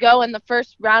able to go in the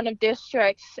first round of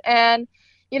districts. And,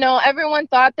 everyone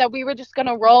thought that we were just going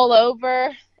to roll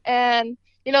over and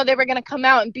they were going to come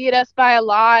out and beat us by a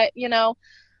lot.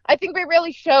 I think we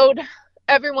really showed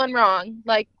everyone wrong.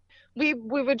 We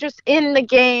were just in the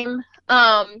game.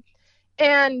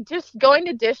 And just going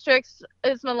to districts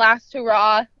is my last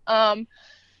hurrah. I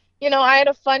had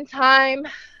a fun time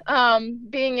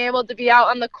being able to be out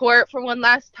on the court for one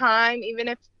last time, even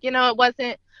if, it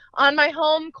wasn't on my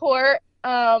home court.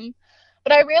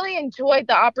 But I really enjoyed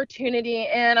the opportunity,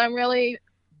 and I'm really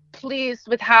pleased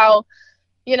with how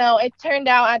it turned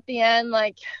out at the end.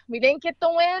 We didn't get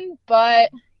the win,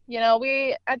 but,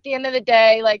 we, at the end of the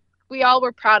day, like, we all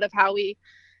were proud of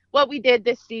what we did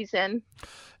this season.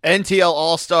 NTL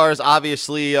All-Stars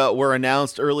obviously were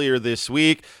announced earlier this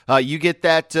week. You get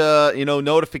that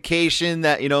notification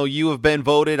that you have been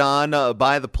voted on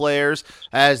by the players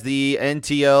as the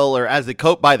NTL, or as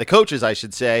by the coaches, I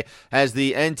should say, as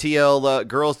the NTL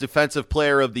Girls Defensive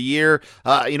Player of the Year.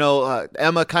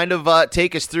 Emma, kind of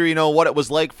take us through what it was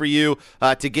like for you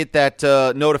to get that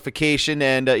notification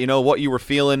and what you were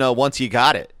feeling once you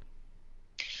got it.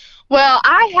 Well,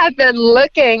 I have been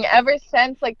looking ever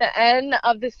since like the end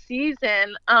of the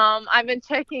season. I've been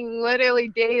checking literally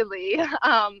daily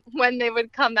when they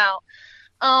would come out.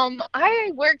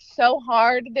 I worked so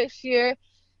hard this year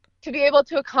to be able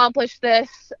to accomplish this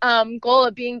goal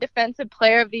of being Defensive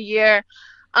Player of the Year.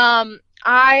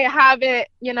 I have it,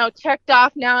 checked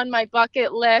off now on my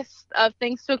bucket list of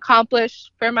things to accomplish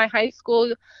for my high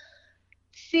school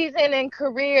season and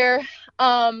career.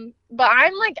 But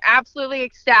I'm like absolutely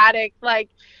ecstatic. Like,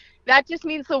 that just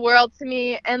means the world to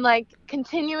me. And like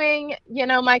continuing,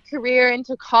 my career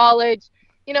into college,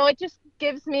 it just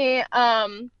gives me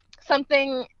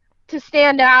something to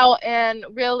stand out and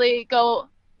really go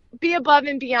be above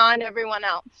and beyond everyone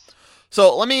else.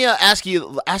 So let me ask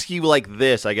you like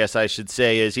this, I guess I should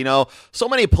say, is, so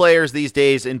many players these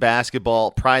days in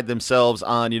basketball pride themselves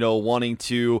on, wanting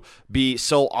to be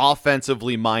so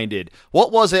offensively minded.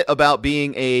 What was it about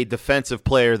being a defensive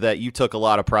player that you took a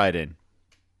lot of pride in?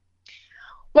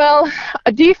 Well,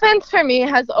 defense for me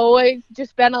has always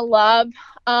just been a love.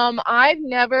 I've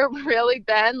never really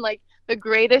been like the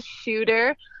greatest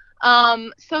shooter.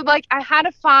 So like I had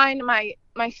to find my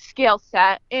skill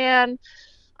set, and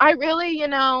I really,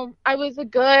 I was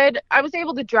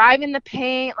able to drive in the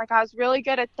paint. Like, I was really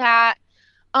good at that.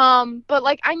 But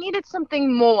like, I needed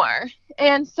something more.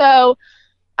 And so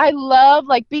I love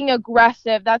like being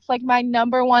aggressive. That's like my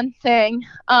number one thing.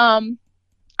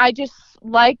 I just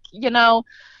like, I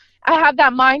have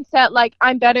that mindset, like,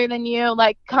 I'm better than you,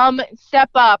 like, come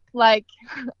step up. Like,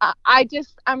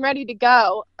 I'm ready to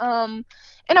go. And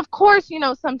of course,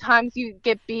 sometimes you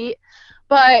get beat,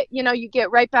 but, you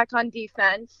get right back on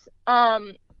defense.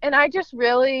 And I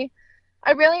really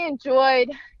enjoyed,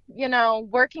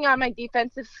 working on my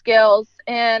defensive skills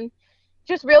and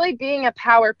just really being a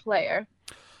power player.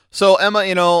 So, Emma,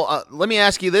 let me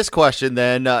ask you this question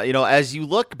then. As you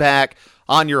look back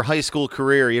on your high school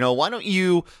career, why don't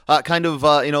you tell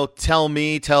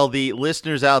the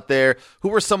listeners out there who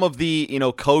were some of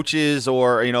the, coaches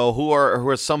or, who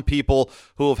are some people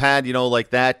who have had, like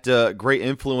that great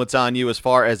influence on you as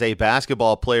far as a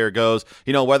basketball player goes,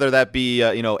 whether that be,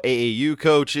 AAU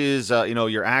coaches,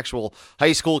 your actual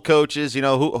high school coaches,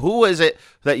 who is it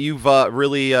that you've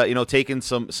really, taken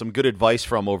some good advice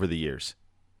from over the years?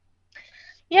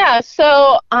 Yeah,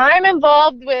 so I'm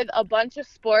involved with a bunch of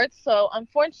sports. So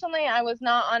unfortunately, I was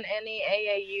not on any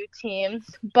AAU teams.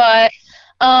 But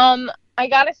I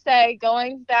got to say,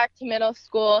 going back to middle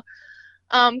school,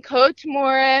 Coach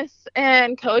Morris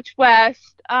and Coach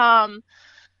West.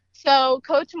 So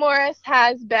Coach Morris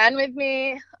has been with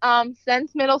me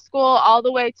since middle school all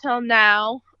the way till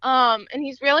now. And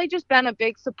he's really just been a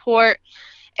big support.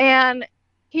 And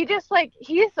he's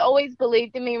always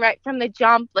believed in me right from the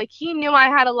jump. Like, he knew I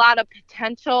had a lot of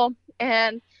potential,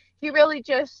 and he really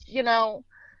just, he'd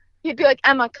be like,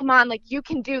 Emma, come on, like, you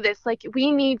can do this. Like,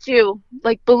 we need you.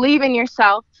 Like, believe in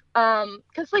yourself.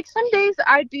 'Cause like some days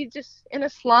I'd be just in a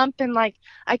slump and like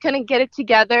I couldn't get it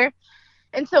together.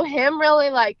 And so him really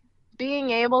like being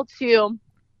able to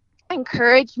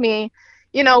encourage me,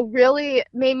 really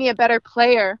made me a better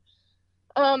player.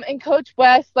 And Coach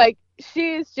West, like,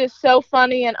 she's just so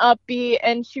funny and upbeat,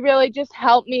 and she really just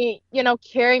helped me,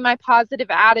 carry my positive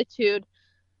attitude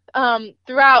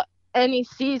throughout any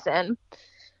season.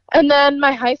 And then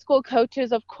my high school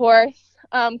coaches, of course,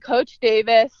 Coach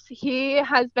Davis, he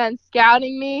has been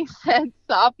scouting me since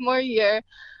sophomore year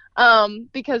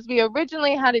because we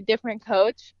originally had a different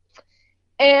coach.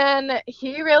 And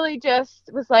he really just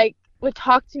was like, would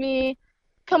talk to me,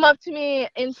 come up to me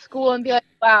in school and be like,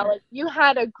 wow, like, you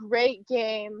had a great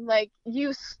game. Like,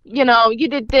 you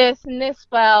did this and this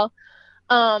well.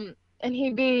 And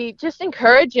he'd be just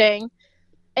encouraging.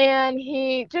 And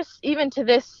he just, even to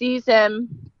this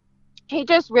season, he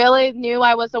just really knew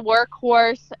I was a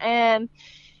workhorse, and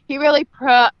he really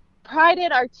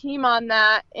prided our team on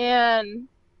that. And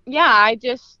yeah,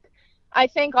 I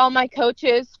thank all my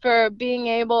coaches for being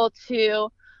able to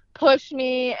push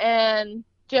me and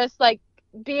just like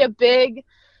make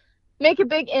a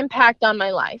big impact on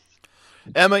my life.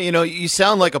 Emma, you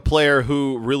sound like a player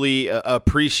who really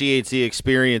appreciates the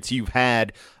experience you've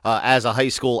had as a high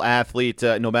school athlete,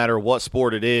 no matter what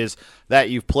sport it is that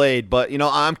you've played. But,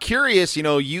 I'm curious,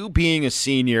 you being a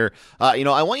senior, I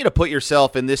want you to put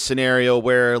yourself in this scenario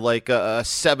where like a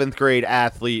 7th grade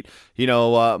athlete,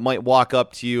 might walk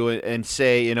up to you and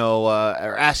say,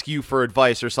 or ask you for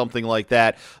advice or something like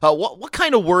that. What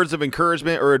kind of words of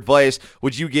encouragement or advice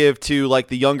would you give to like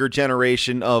the younger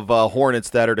generation of Hornets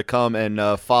that are to come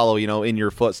and follow, in your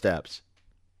footsteps?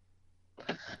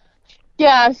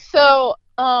 Yeah, so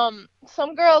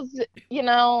some girls,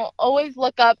 always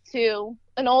look up to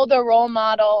an older role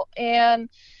model. And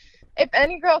if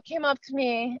any girl came up to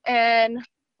me and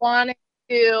wanted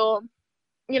to,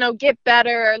 get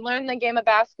better or learn the game of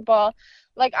basketball,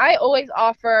 like I always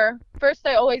offer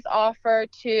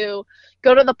to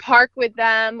go to the park with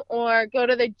them or go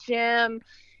to the gym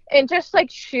and just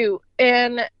like shoot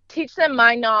and teach them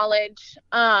my knowledge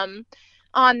on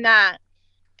that.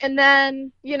 And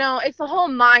then, it's the whole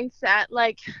mindset.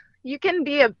 Like, you can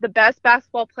be the best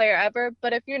basketball player ever,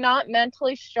 but if you're not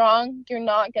mentally strong, you're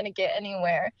not going to get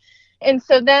anywhere. And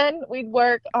so then we'd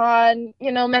work on,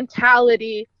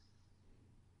 mentality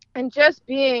and just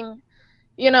being,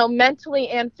 mentally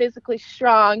and physically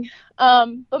strong.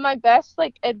 But my best,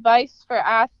 advice for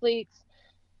athletes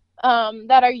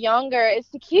that are younger is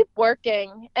to keep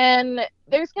working. And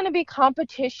there's going to be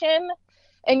competition,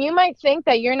 and you might think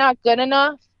that you're not good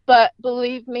enough. But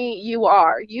believe me, you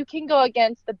are. You can go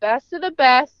against the best of the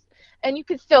best, and you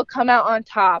can still come out on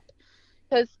top.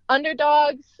 Because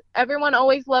underdogs, everyone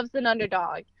always loves an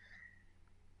underdog.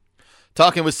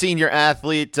 Talking with senior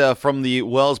athlete from the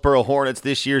Wellsboro Hornets,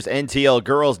 this year's NTL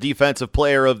Girls Defensive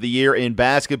Player of the Year in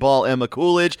basketball, Emma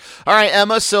Coolidge. All right,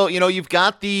 Emma, so, you've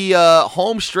got the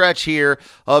home stretch here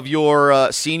of your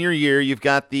senior year. You've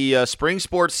got the spring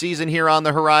sports season here on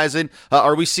the horizon.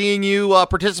 Are we seeing you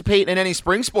participate in any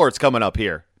spring sports coming up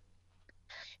here?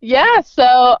 Yeah,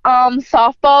 so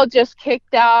softball just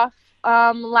kicked off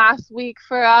last week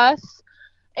for us.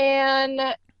 And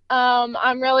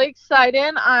I'm really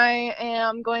excited. I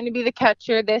am going to be the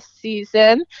catcher this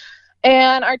season,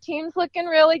 and our team's looking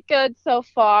really good so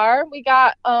far. We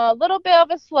got a little bit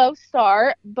of a slow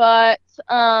start, but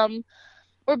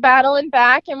we're battling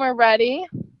back and we're ready.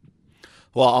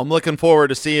 Well, I'm looking forward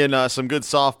to seeing some good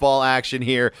softball action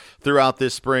here throughout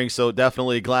this spring, so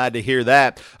definitely glad to hear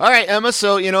that. All right, Emma,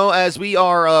 so, as we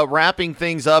are wrapping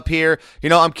things up here,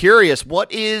 I'm curious, what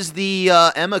is the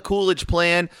Emma Coolidge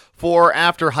plan for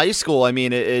after high school? I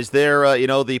mean, is there,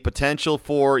 the potential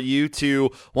for you to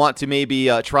want to maybe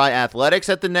try athletics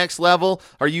at the next level?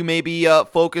 Are you maybe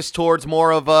focused towards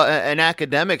more of an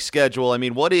academic schedule? I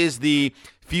mean, what is the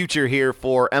future here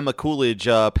for Emma Coolidge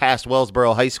past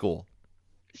Wellsboro High School?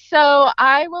 So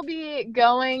I will be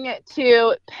going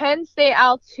to Penn State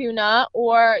Altoona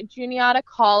or Juniata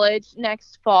College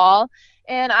next fall,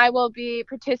 and I will be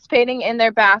participating in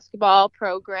their basketball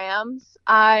programs.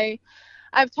 I've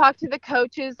talked to the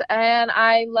coaches, and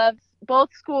I love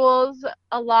both schools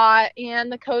a lot,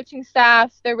 and the coaching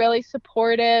staffs, they're really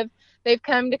supportive. They've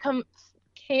came to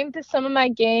some of my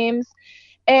games,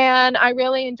 and I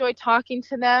really enjoy talking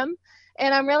to them.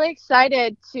 And I'm really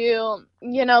excited to,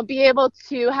 be able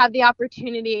to have the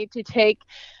opportunity to take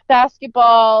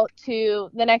basketball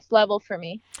to the next level for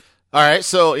me. All right,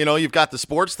 so, you've got the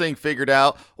sports thing figured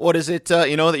out. What is it,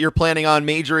 that you're planning on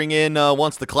majoring in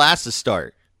once the classes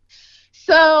start?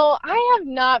 So I have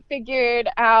not figured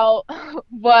out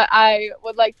what I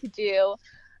would like to do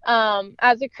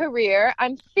as a career.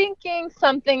 I'm thinking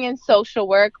something in social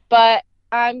work, but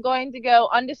I'm going to go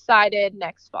undecided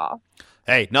next fall.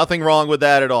 Hey, nothing wrong with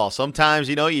that at all. Sometimes,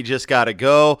 you just got to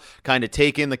go, kind of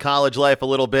take in the college life a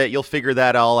little bit. You'll figure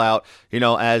that all out,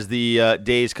 as the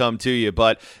days come to you.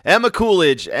 But Emma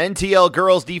Coolidge, NTL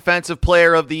Girls Defensive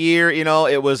Player of the Year,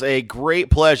 it was a great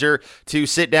pleasure to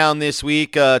sit down this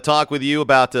week, talk with you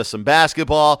about some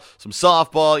basketball, some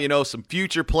softball, some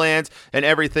future plans and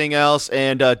everything else.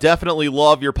 And definitely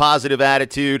love your positive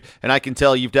attitude. And I can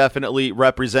tell you've definitely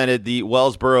represented the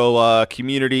Wellsboro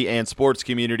community and sports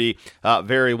community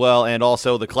very well, and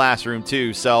also the classroom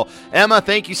too. So, Emma,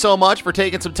 thank you so much for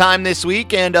taking some time this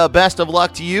week, and best of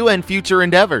luck to you and future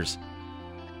endeavors.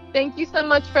 Thank you so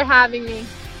much for having me.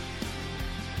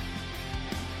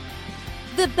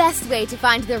 The best way to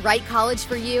find the right college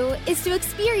for you is to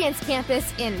experience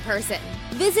campus in person.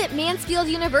 Visit Mansfield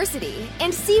University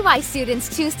and see why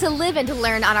students choose to live and to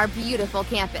learn on our beautiful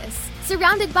campus,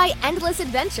 surrounded by endless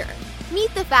adventure.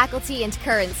 Meet the faculty and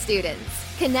current students.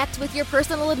 Connect with your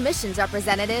personal admissions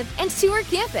representative and tour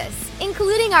campus,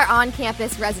 including our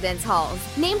on-campus residence halls,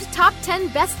 named top 10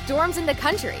 best dorms in the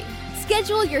country.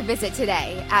 Schedule your visit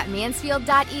today at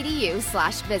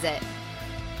mansfield.edu/visit.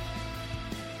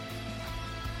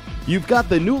 You've got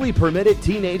the newly permitted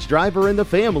teenage driver in the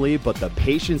family, but the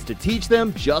patience to teach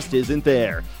them just isn't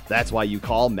there. That's why you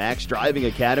call Max Driving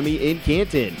Academy in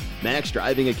Canton. Max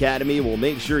Driving Academy will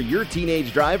make sure your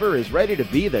teenage driver is ready to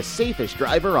be the safest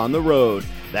driver on the road.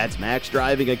 That's Max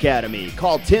Driving Academy.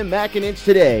 Call Tim McIninch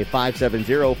today,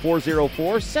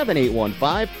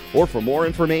 570-404-7815, or for more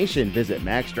information, visit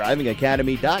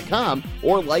maxdrivingacademy.com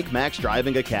or like Max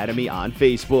Driving Academy on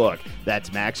Facebook.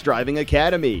 That's Max Driving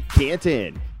Academy,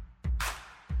 Canton.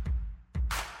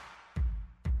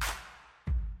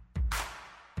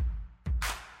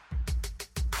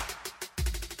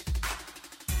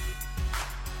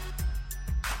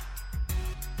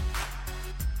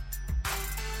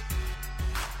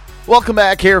 Welcome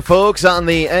back here, folks, on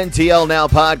the NTL Now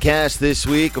podcast this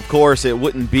week. Of course, it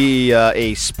wouldn't be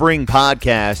a spring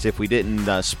podcast if we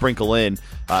didn't sprinkle in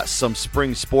some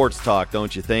spring sports talk,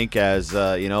 don't you think? As,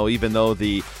 even though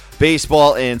the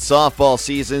baseball and softball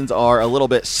seasons are a little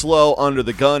bit slow under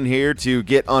the gun here to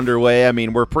get underway. I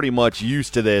mean, we're pretty much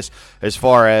used to this as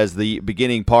far as the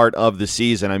beginning part of the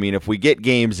season. I mean, if we get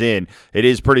games in, it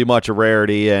is pretty much a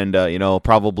rarity and,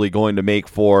 probably going to make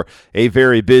for a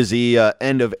very busy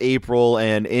end of April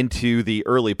and into the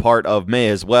early part of May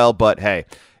as well. But, hey,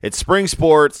 it's spring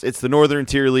sports. It's the Northern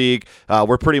Tier League.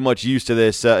 We're pretty much used to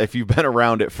this if you've been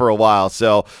around it for a while.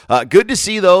 So good to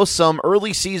see, though, some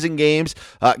early season games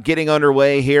getting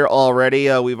underway here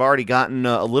already. We've already gotten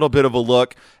a little bit of a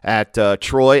look at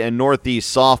Troy and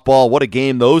Northeast softball. What a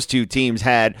game those two teams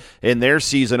had in their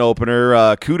season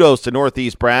opener. Kudos to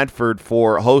Northeast Bradford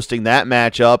for hosting that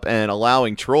matchup and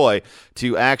allowing Troy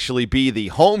to actually be the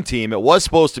home team. It was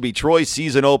supposed to be Troy's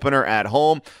season opener at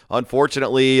home.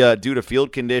 Unfortunately, due to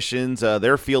field conditions,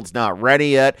 their field's not ready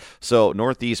yet. So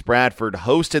Northeast Bradford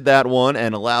hosted that one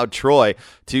and allowed Troy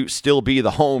to still be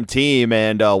the home team.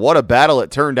 And what a battle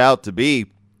it turned out to be.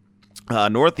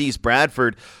 Northeast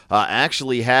Bradford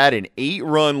actually had an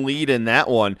 8-run lead in that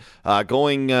one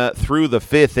going through the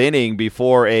 5th inning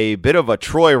before a bit of a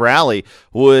Troy rally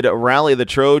would rally the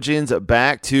Trojans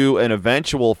back to an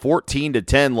eventual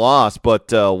 14-10 loss.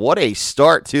 But what a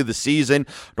start to the season.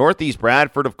 Northeast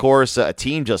Bradford, of course, a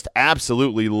team just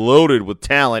absolutely loaded with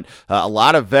talent. A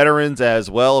lot of veterans as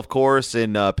well, of course,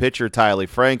 in pitcher Tylee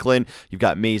Franklin. You've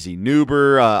got Maisie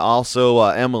Newber, also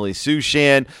Emily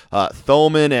Sushan,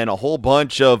 Thoman, and a whole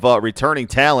bunch of returning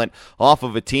talent off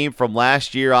of a team from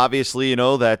last year, obviously,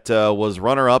 that was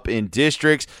runner-up in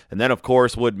districts, and then, of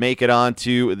course, would make it on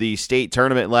to the state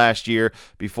tournament last year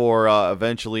before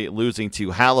eventually losing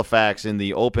to Halifax in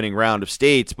the opening round of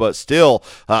states. But still,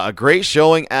 a great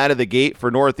showing out of the gate for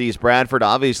Northeast Bradford.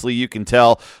 Obviously, you can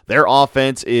tell their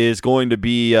offense is going to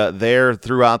be there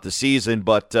throughout the season,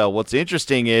 but what's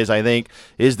interesting is the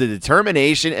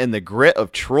determination and the grit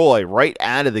of Troy right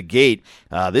out of the gate.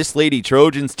 This Lady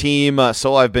Trojans team,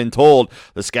 so I've been told,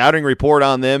 the scouting report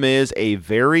on them is a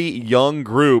very young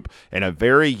group and a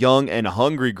very young and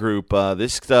hungry group.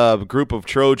 This group of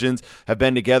Trojans have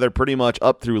been together pretty much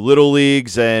up through Little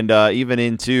Leagues and even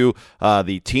into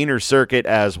the teener circuit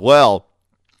as well.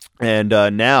 And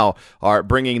now are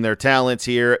bringing their talents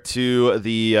here to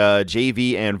the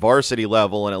JV and varsity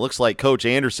level. And it looks like Coach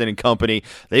Anderson and company,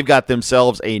 they've got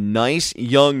themselves a nice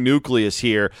young nucleus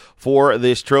here for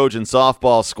this Trojan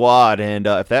softball squad. And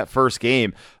if that first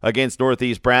game against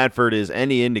Northeast Bradford is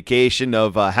any indication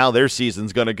of how their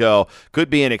season's going to go,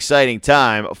 could be an exciting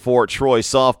time for Troy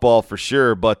softball for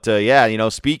sure. But,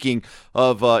 speaking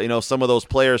of, some of those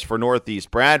players for Northeast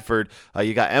Bradford,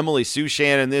 you got Emily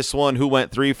Sushan in this one, who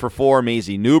went 3 for 4.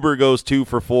 Maisie Newber goes 2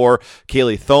 for 4.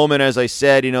 Kaylee Thoman, as I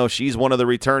said, she's one of the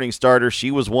returning starters. She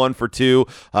was 1 for 2.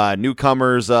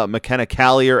 Newcomers McKenna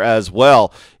Callier as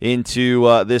well into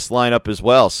this lineup as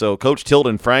well. So Coach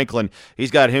Tilden Franklin,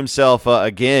 he's got himself,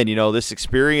 again, this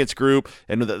experienced group.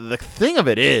 And the thing of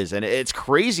it is, and it's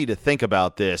crazy to think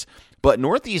about this, but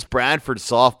Northeast Bradford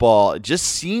softball just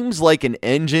seems like an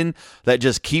engine that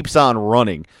just keeps on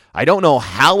running. I don't know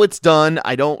how it's done.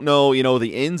 I don't know,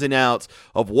 the ins and outs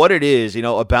of what it is,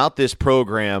 about this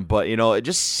program. But, it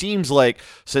just seems like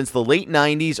since the late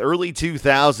 90s, early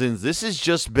 2000s, this has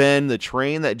just been the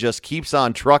train that just keeps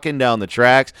on trucking down the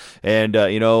tracks. And,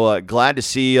 glad to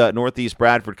see Northeast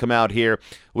Bradford come out here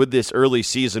with this early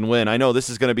season win. I know this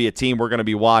is going to be a team we're going to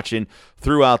be watching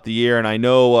throughout the year. And I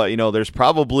know, there's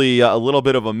probably a little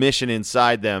bit of a mission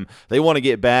inside them. They want to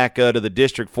get back to the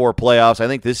District 4 playoffs. I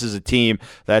think this is a team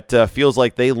that feels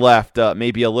like they left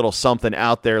maybe a little something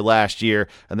out there last year,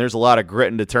 and there's a lot of grit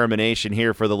and determination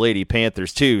here for the Lady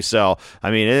Panthers too. So,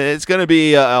 it's going to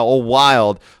be a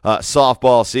wild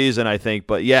softball season, I think.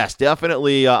 But yes,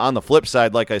 definitely on the flip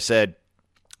side, like I said,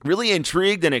 really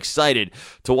intrigued and excited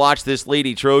to watch this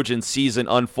Lady Trojans season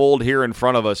unfold here in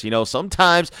front of us.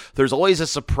 Sometimes there's always a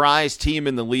surprise team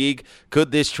in the league.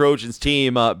 Could this Trojans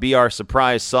team be our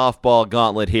surprise softball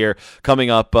gauntlet here coming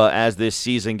up as this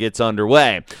season gets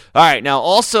underway? All right, now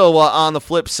also on the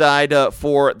flip side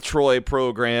for Troy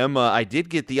program, I did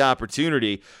get the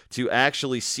opportunity to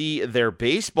actually see their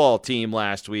baseball team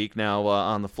last week. Now,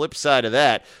 on the flip side of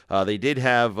that, they did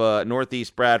have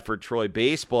Northeast Bradford Troy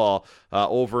baseball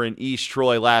over in East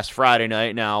Troy last Friday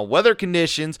night. Now, weather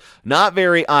conditions, not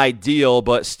very ideal,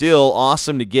 but still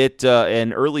awesome to get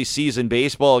an early season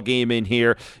baseball game in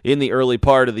here in the early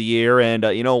part of the year. And,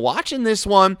 watching this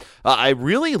one, I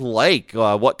really like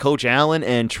what Coach Allen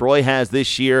and Troy has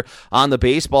this year on the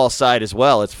baseball side as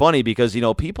well. It's funny because,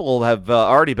 people have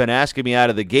already been asking me out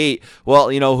of the gate, well,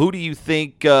 who do you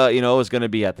think, is going to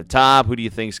be at the top? Who do you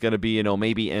think is going to be,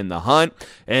 maybe in the hunt?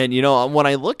 And, when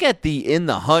I look at the in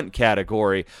the hunt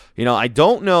category, I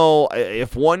don't know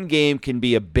if one game can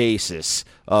be a basis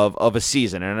of a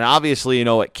season. And obviously,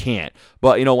 it can't.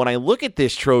 But, when I look at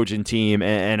this Trojan team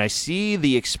and I see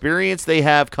the experience they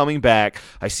have coming back,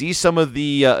 I see some of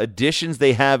the additions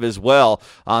they have as well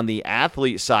on the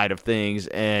athlete side of things.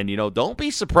 And, don't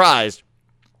be surprised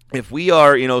if we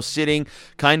are, sitting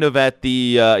kind of at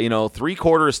the,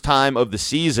 3/4 time of the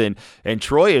season and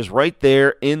Troy is right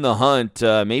there in the hunt,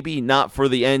 maybe not for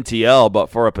the NTL, but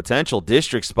for a potential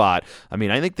district spot. I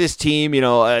mean, I think this team,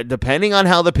 depending on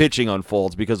how the pitching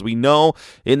unfolds, because we know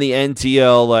in the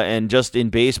NTL and just in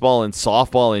baseball and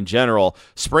softball in general,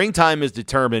 springtime is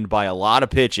determined by a lot of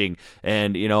pitching.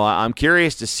 And, I'm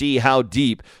curious to see how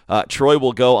deep Troy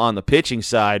will go on the pitching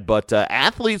side. But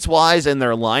athletes-wise and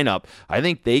their lineup, I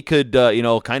think they could,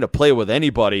 kind of play with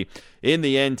anybody in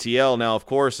the NTL. Now, of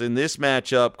course, in this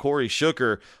matchup, Corey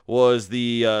Shooker was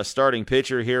the starting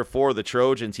pitcher here for the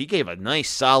Trojans. He gave a nice,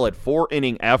 solid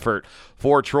 4-inning effort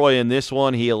for Troy in this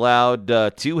one. He allowed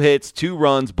 2 hits, 2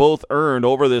 runs, both earned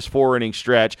over this 4-inning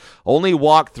stretch. Only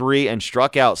walked 3 and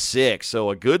struck out 6. So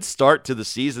a good start to the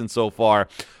season so far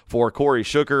for Corey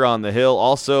Shooker on the hill.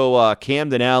 Also,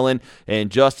 Camden Allen and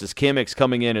Justice Kimmicks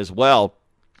coming in as well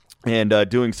and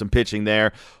doing some pitching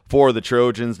there for the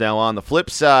Trojans. Now, on the flip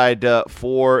side,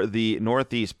 for the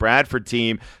Northeast Bradford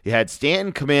team, you had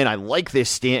Stanton come in. I like this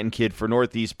Stanton kid for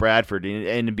Northeast Bradford,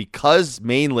 and because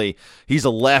mainly he's a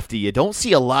lefty, you don't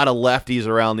see a lot of lefties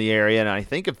around the area, and I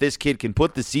think if this kid can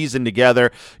put the season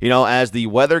together, as the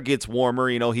weather gets warmer,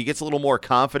 he gets a little more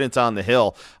confidence on the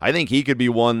hill. I think he could be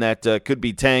one that could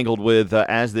be tangled with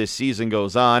as this season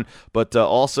goes on, but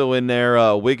also in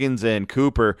there, Wiggins and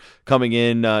Cooper coming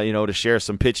in, to share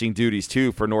some pitching duties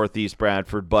too for Northeast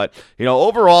Bradford. But,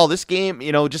 overall, this game,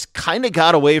 just kind of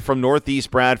got away from Northeast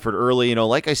Bradford early.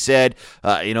 Like I said,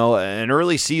 an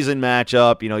early season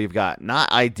matchup, you've got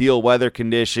not ideal weather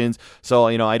conditions. So,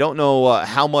 I don't know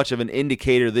how much of an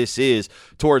indicator this is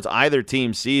towards either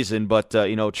team's season. But,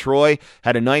 Troy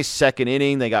had a nice second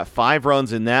inning. They got 5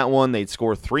 runs in that one. They'd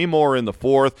score 3 more in the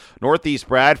 4th. Northeast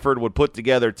Bradford would put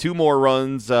together 2 more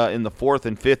runs in the 4th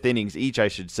and 5th innings each, I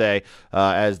should say,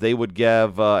 as they would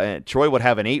give, Troy would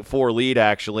have an 8-4 lead,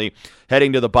 actually.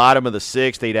 Heading to the bottom of the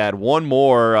 6th, they'd add 1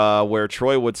 more where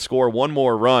Troy would score 1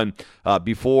 more run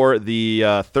before the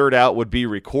 3rd out would be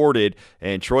recorded,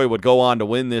 and Troy would go on to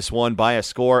win this one by a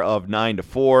score of 9-4.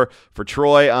 For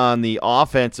Troy on the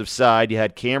offensive side, you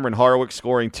had Cameron Harwick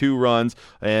scoring 2 runs,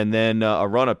 and then a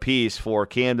run apiece for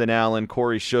Camden Allen,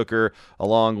 Corey Shooker,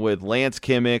 along with Lance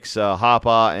Kimmicks,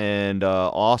 Hoppa, and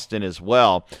Austin as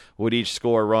well, would each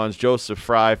score runs. Joseph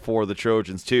Fry for the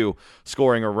Trojans, too,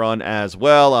 scoring a run as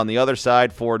well. On the other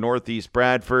side for Northeast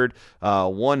Bradford,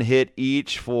 1 hit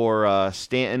each for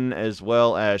Stanton as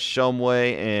well as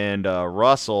Shumway and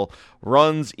Russell.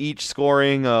 Runs each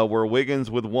scoring were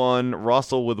Wiggins with 1,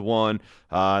 Russell with 1,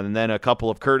 and then a couple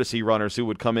of courtesy runners who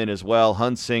would come in as well,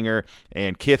 Hunsinger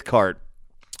and Kithcart.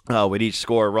 Would each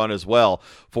score a run as well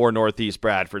for Northeast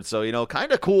Bradford. So,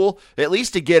 kind of cool, at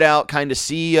least to get out, kind of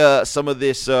see some of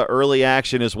this early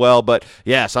action as well. But,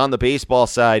 yes, on the baseball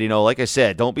side, like I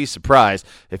said, don't be surprised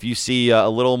if you see a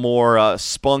little more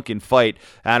spunk and fight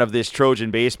out of this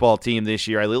Trojan baseball team this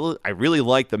year. I really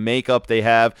like the makeup they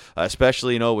have,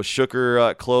 especially, with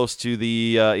Shooker close to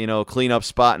the, cleanup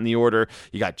spot in the order.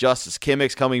 You got Justice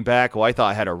Kimmicks coming back, who I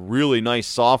thought had a really nice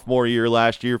sophomore year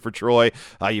last year for Troy.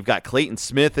 You've got Clayton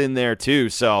Smith Smith in there too.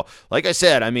 So, like I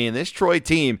said, I mean, this Troy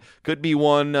team could be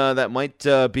one that might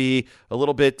be a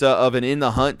little bit of an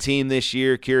in-the-hunt team this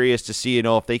year. Curious to see,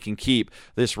 if they can keep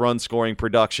this run-scoring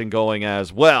production going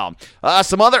as well.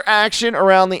 Some other action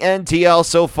around the NTL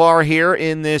so far here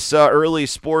in this early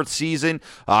sports season.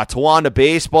 Towanda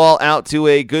baseball out to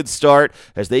a good start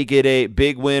as they get a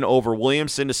big win over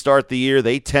Williamson to start the year.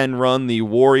 They 10-run the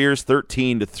Warriors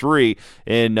 13-3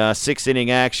 in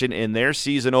 6-inning action in their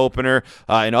season opener.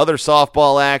 In other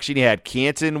softball action, you had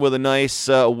Canton with a nice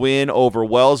win over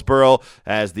Wellsboro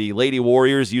as the Lady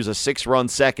Warriors use a 6-run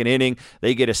second inning.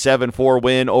 They get a 7-4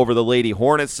 win over the Lady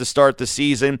Hornets to start the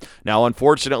season. Now,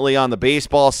 unfortunately, on the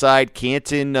baseball side,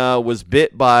 Canton was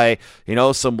bit by,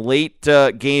 some late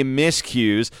game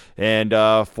miscues,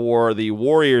 and for the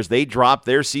Warriors, they dropped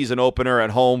their season opener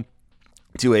at home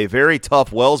to a very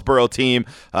tough Wellsboro team.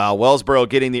 Wellsboro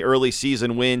getting the early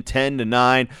season win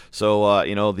 10-9.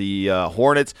 So, the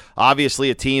Hornets, obviously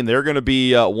a team, they're going to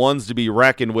be ones to be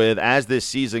reckoned with as this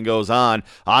season goes on.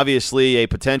 Obviously a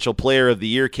potential player of the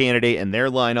year candidate in their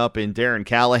lineup in Darren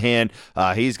Callahan.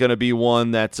 He's going to be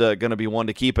one that's going to be one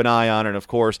to keep an eye on. And, of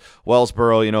course,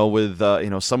 Wellsboro, with,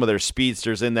 some of their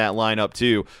speedsters in that lineup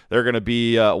too, they're going to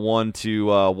be one to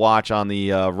watch on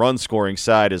the run-scoring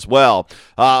side as well.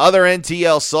 Other NTL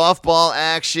softball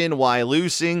action,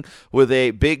 Wyalusing with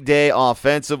a big day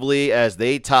offensively as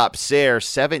they top Sayre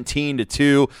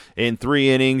 17-2 in 3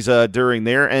 innings during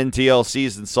their NTL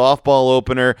season softball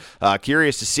opener.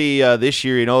 Curious to see this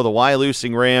year, the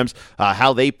Wyalusing Rams,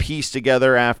 how they piece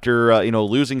together after,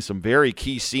 losing some very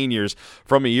key seniors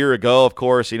from a year ago. Of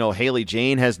course, Haley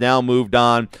Jane has now moved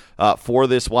on for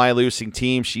this Wyalusing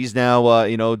team. She's now,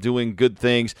 doing good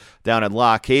things down at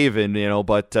Lock Haven,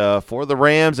 but for the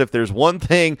Rams, if there's one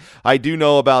thing I do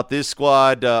know about this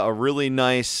squad, a really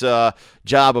nice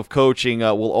job of coaching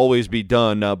will always be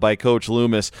done by Coach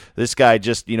Loomis. This guy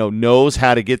just, knows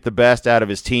how to get the best out of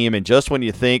his team, and just when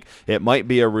you think it might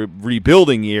be a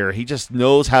rebuilding year, he just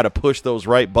knows how to push those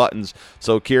right buttons.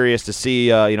 So curious to see,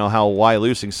 how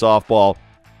Wyalusing softball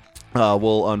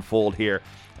will unfold here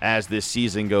as this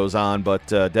season goes on, but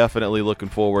definitely looking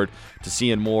forward to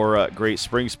seeing more great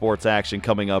spring sports action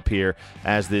coming up here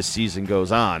as this season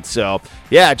goes on. So,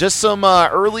 yeah, just some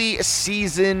early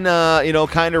season,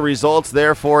 kind of results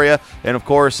there for you. And, of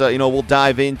course, we'll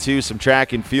dive into some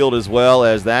track and field as well,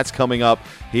 as that's coming up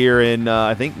here in,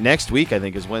 I think, next week,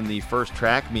 is when the first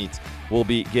track meets will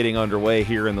be getting underway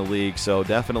here in the league. So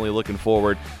definitely looking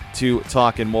forward to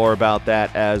talking more about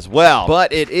that as well.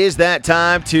 But it is that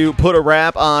time to put a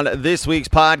wrap on this week's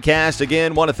podcast.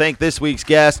 Again, want to thank this week's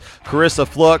guest, Carissa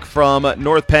Fluck from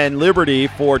North Penn Liberty,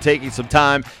 for taking some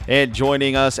time and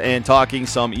joining us and talking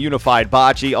some unified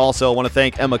bocce. Also want to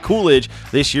thank Emma Coolidge,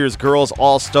 this year's Girls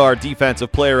All-Star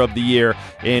Defensive Player of the Year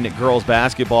in girls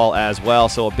basketball as well.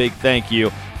 So a big thank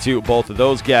you to both of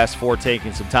those guests for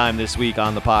taking some time this week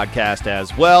on the podcast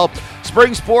as well.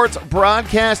 Spring sports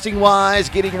broadcasting-wise,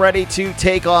 getting ready to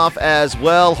take off as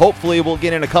well. Hopefully we'll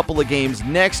get in a couple of games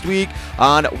next week.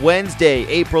 On Wednesday,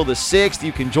 April the 6th,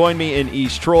 you can join me in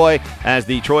East Troy as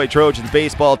the Troy Trojans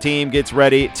baseball team gets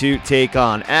ready to take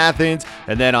on Athens.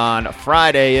 And then on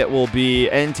Friday, it will be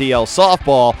NTL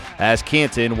softball as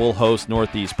Canton will host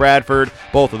Northeast Bradford.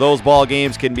 Both of those ball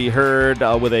games can be heard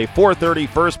with a 4:30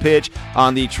 first pitch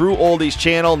on the True Oldies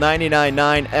channel,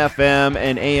 99.9 FM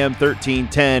and AM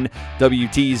 1310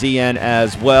 WTZN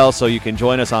as well. So you can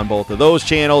join us on both of those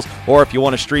channels, or if you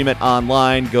want to stream it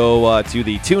online, go to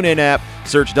the TuneIn app,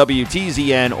 search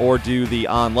WTZN, or do the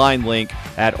online link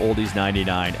at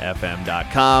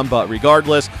oldies99fm.com. But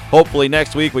regardless, hopefully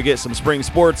next week we get some spring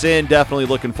sports in. Definitely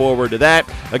looking forward to that.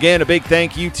 Again, a big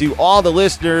thank you to all the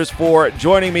listeners for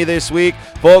joining me this week.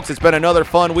 Folks, it's been another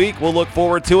fun week. We'll look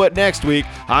forward to it next week.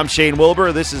 I'm Shane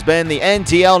Wilbur. This has been the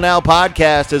NTL Now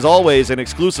podcast, as always, an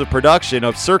exclusive production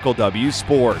of Circle W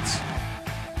Sports.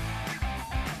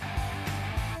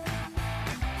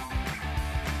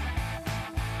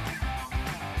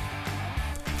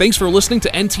 Thanks for listening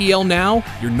to NTL Now,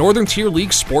 your Northern Tier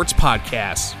League sports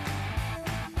podcast.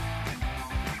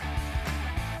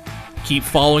 Keep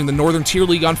following the Northern Tier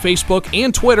League on Facebook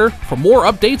and Twitter for more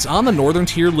updates on the Northern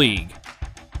Tier League.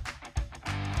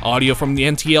 Audio from the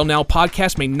NTL Now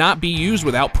podcast may not be used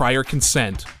without prior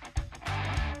consent.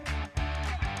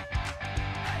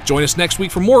 Join us next week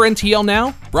for more NTL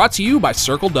Now, brought to you by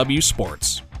Circle W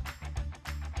Sports.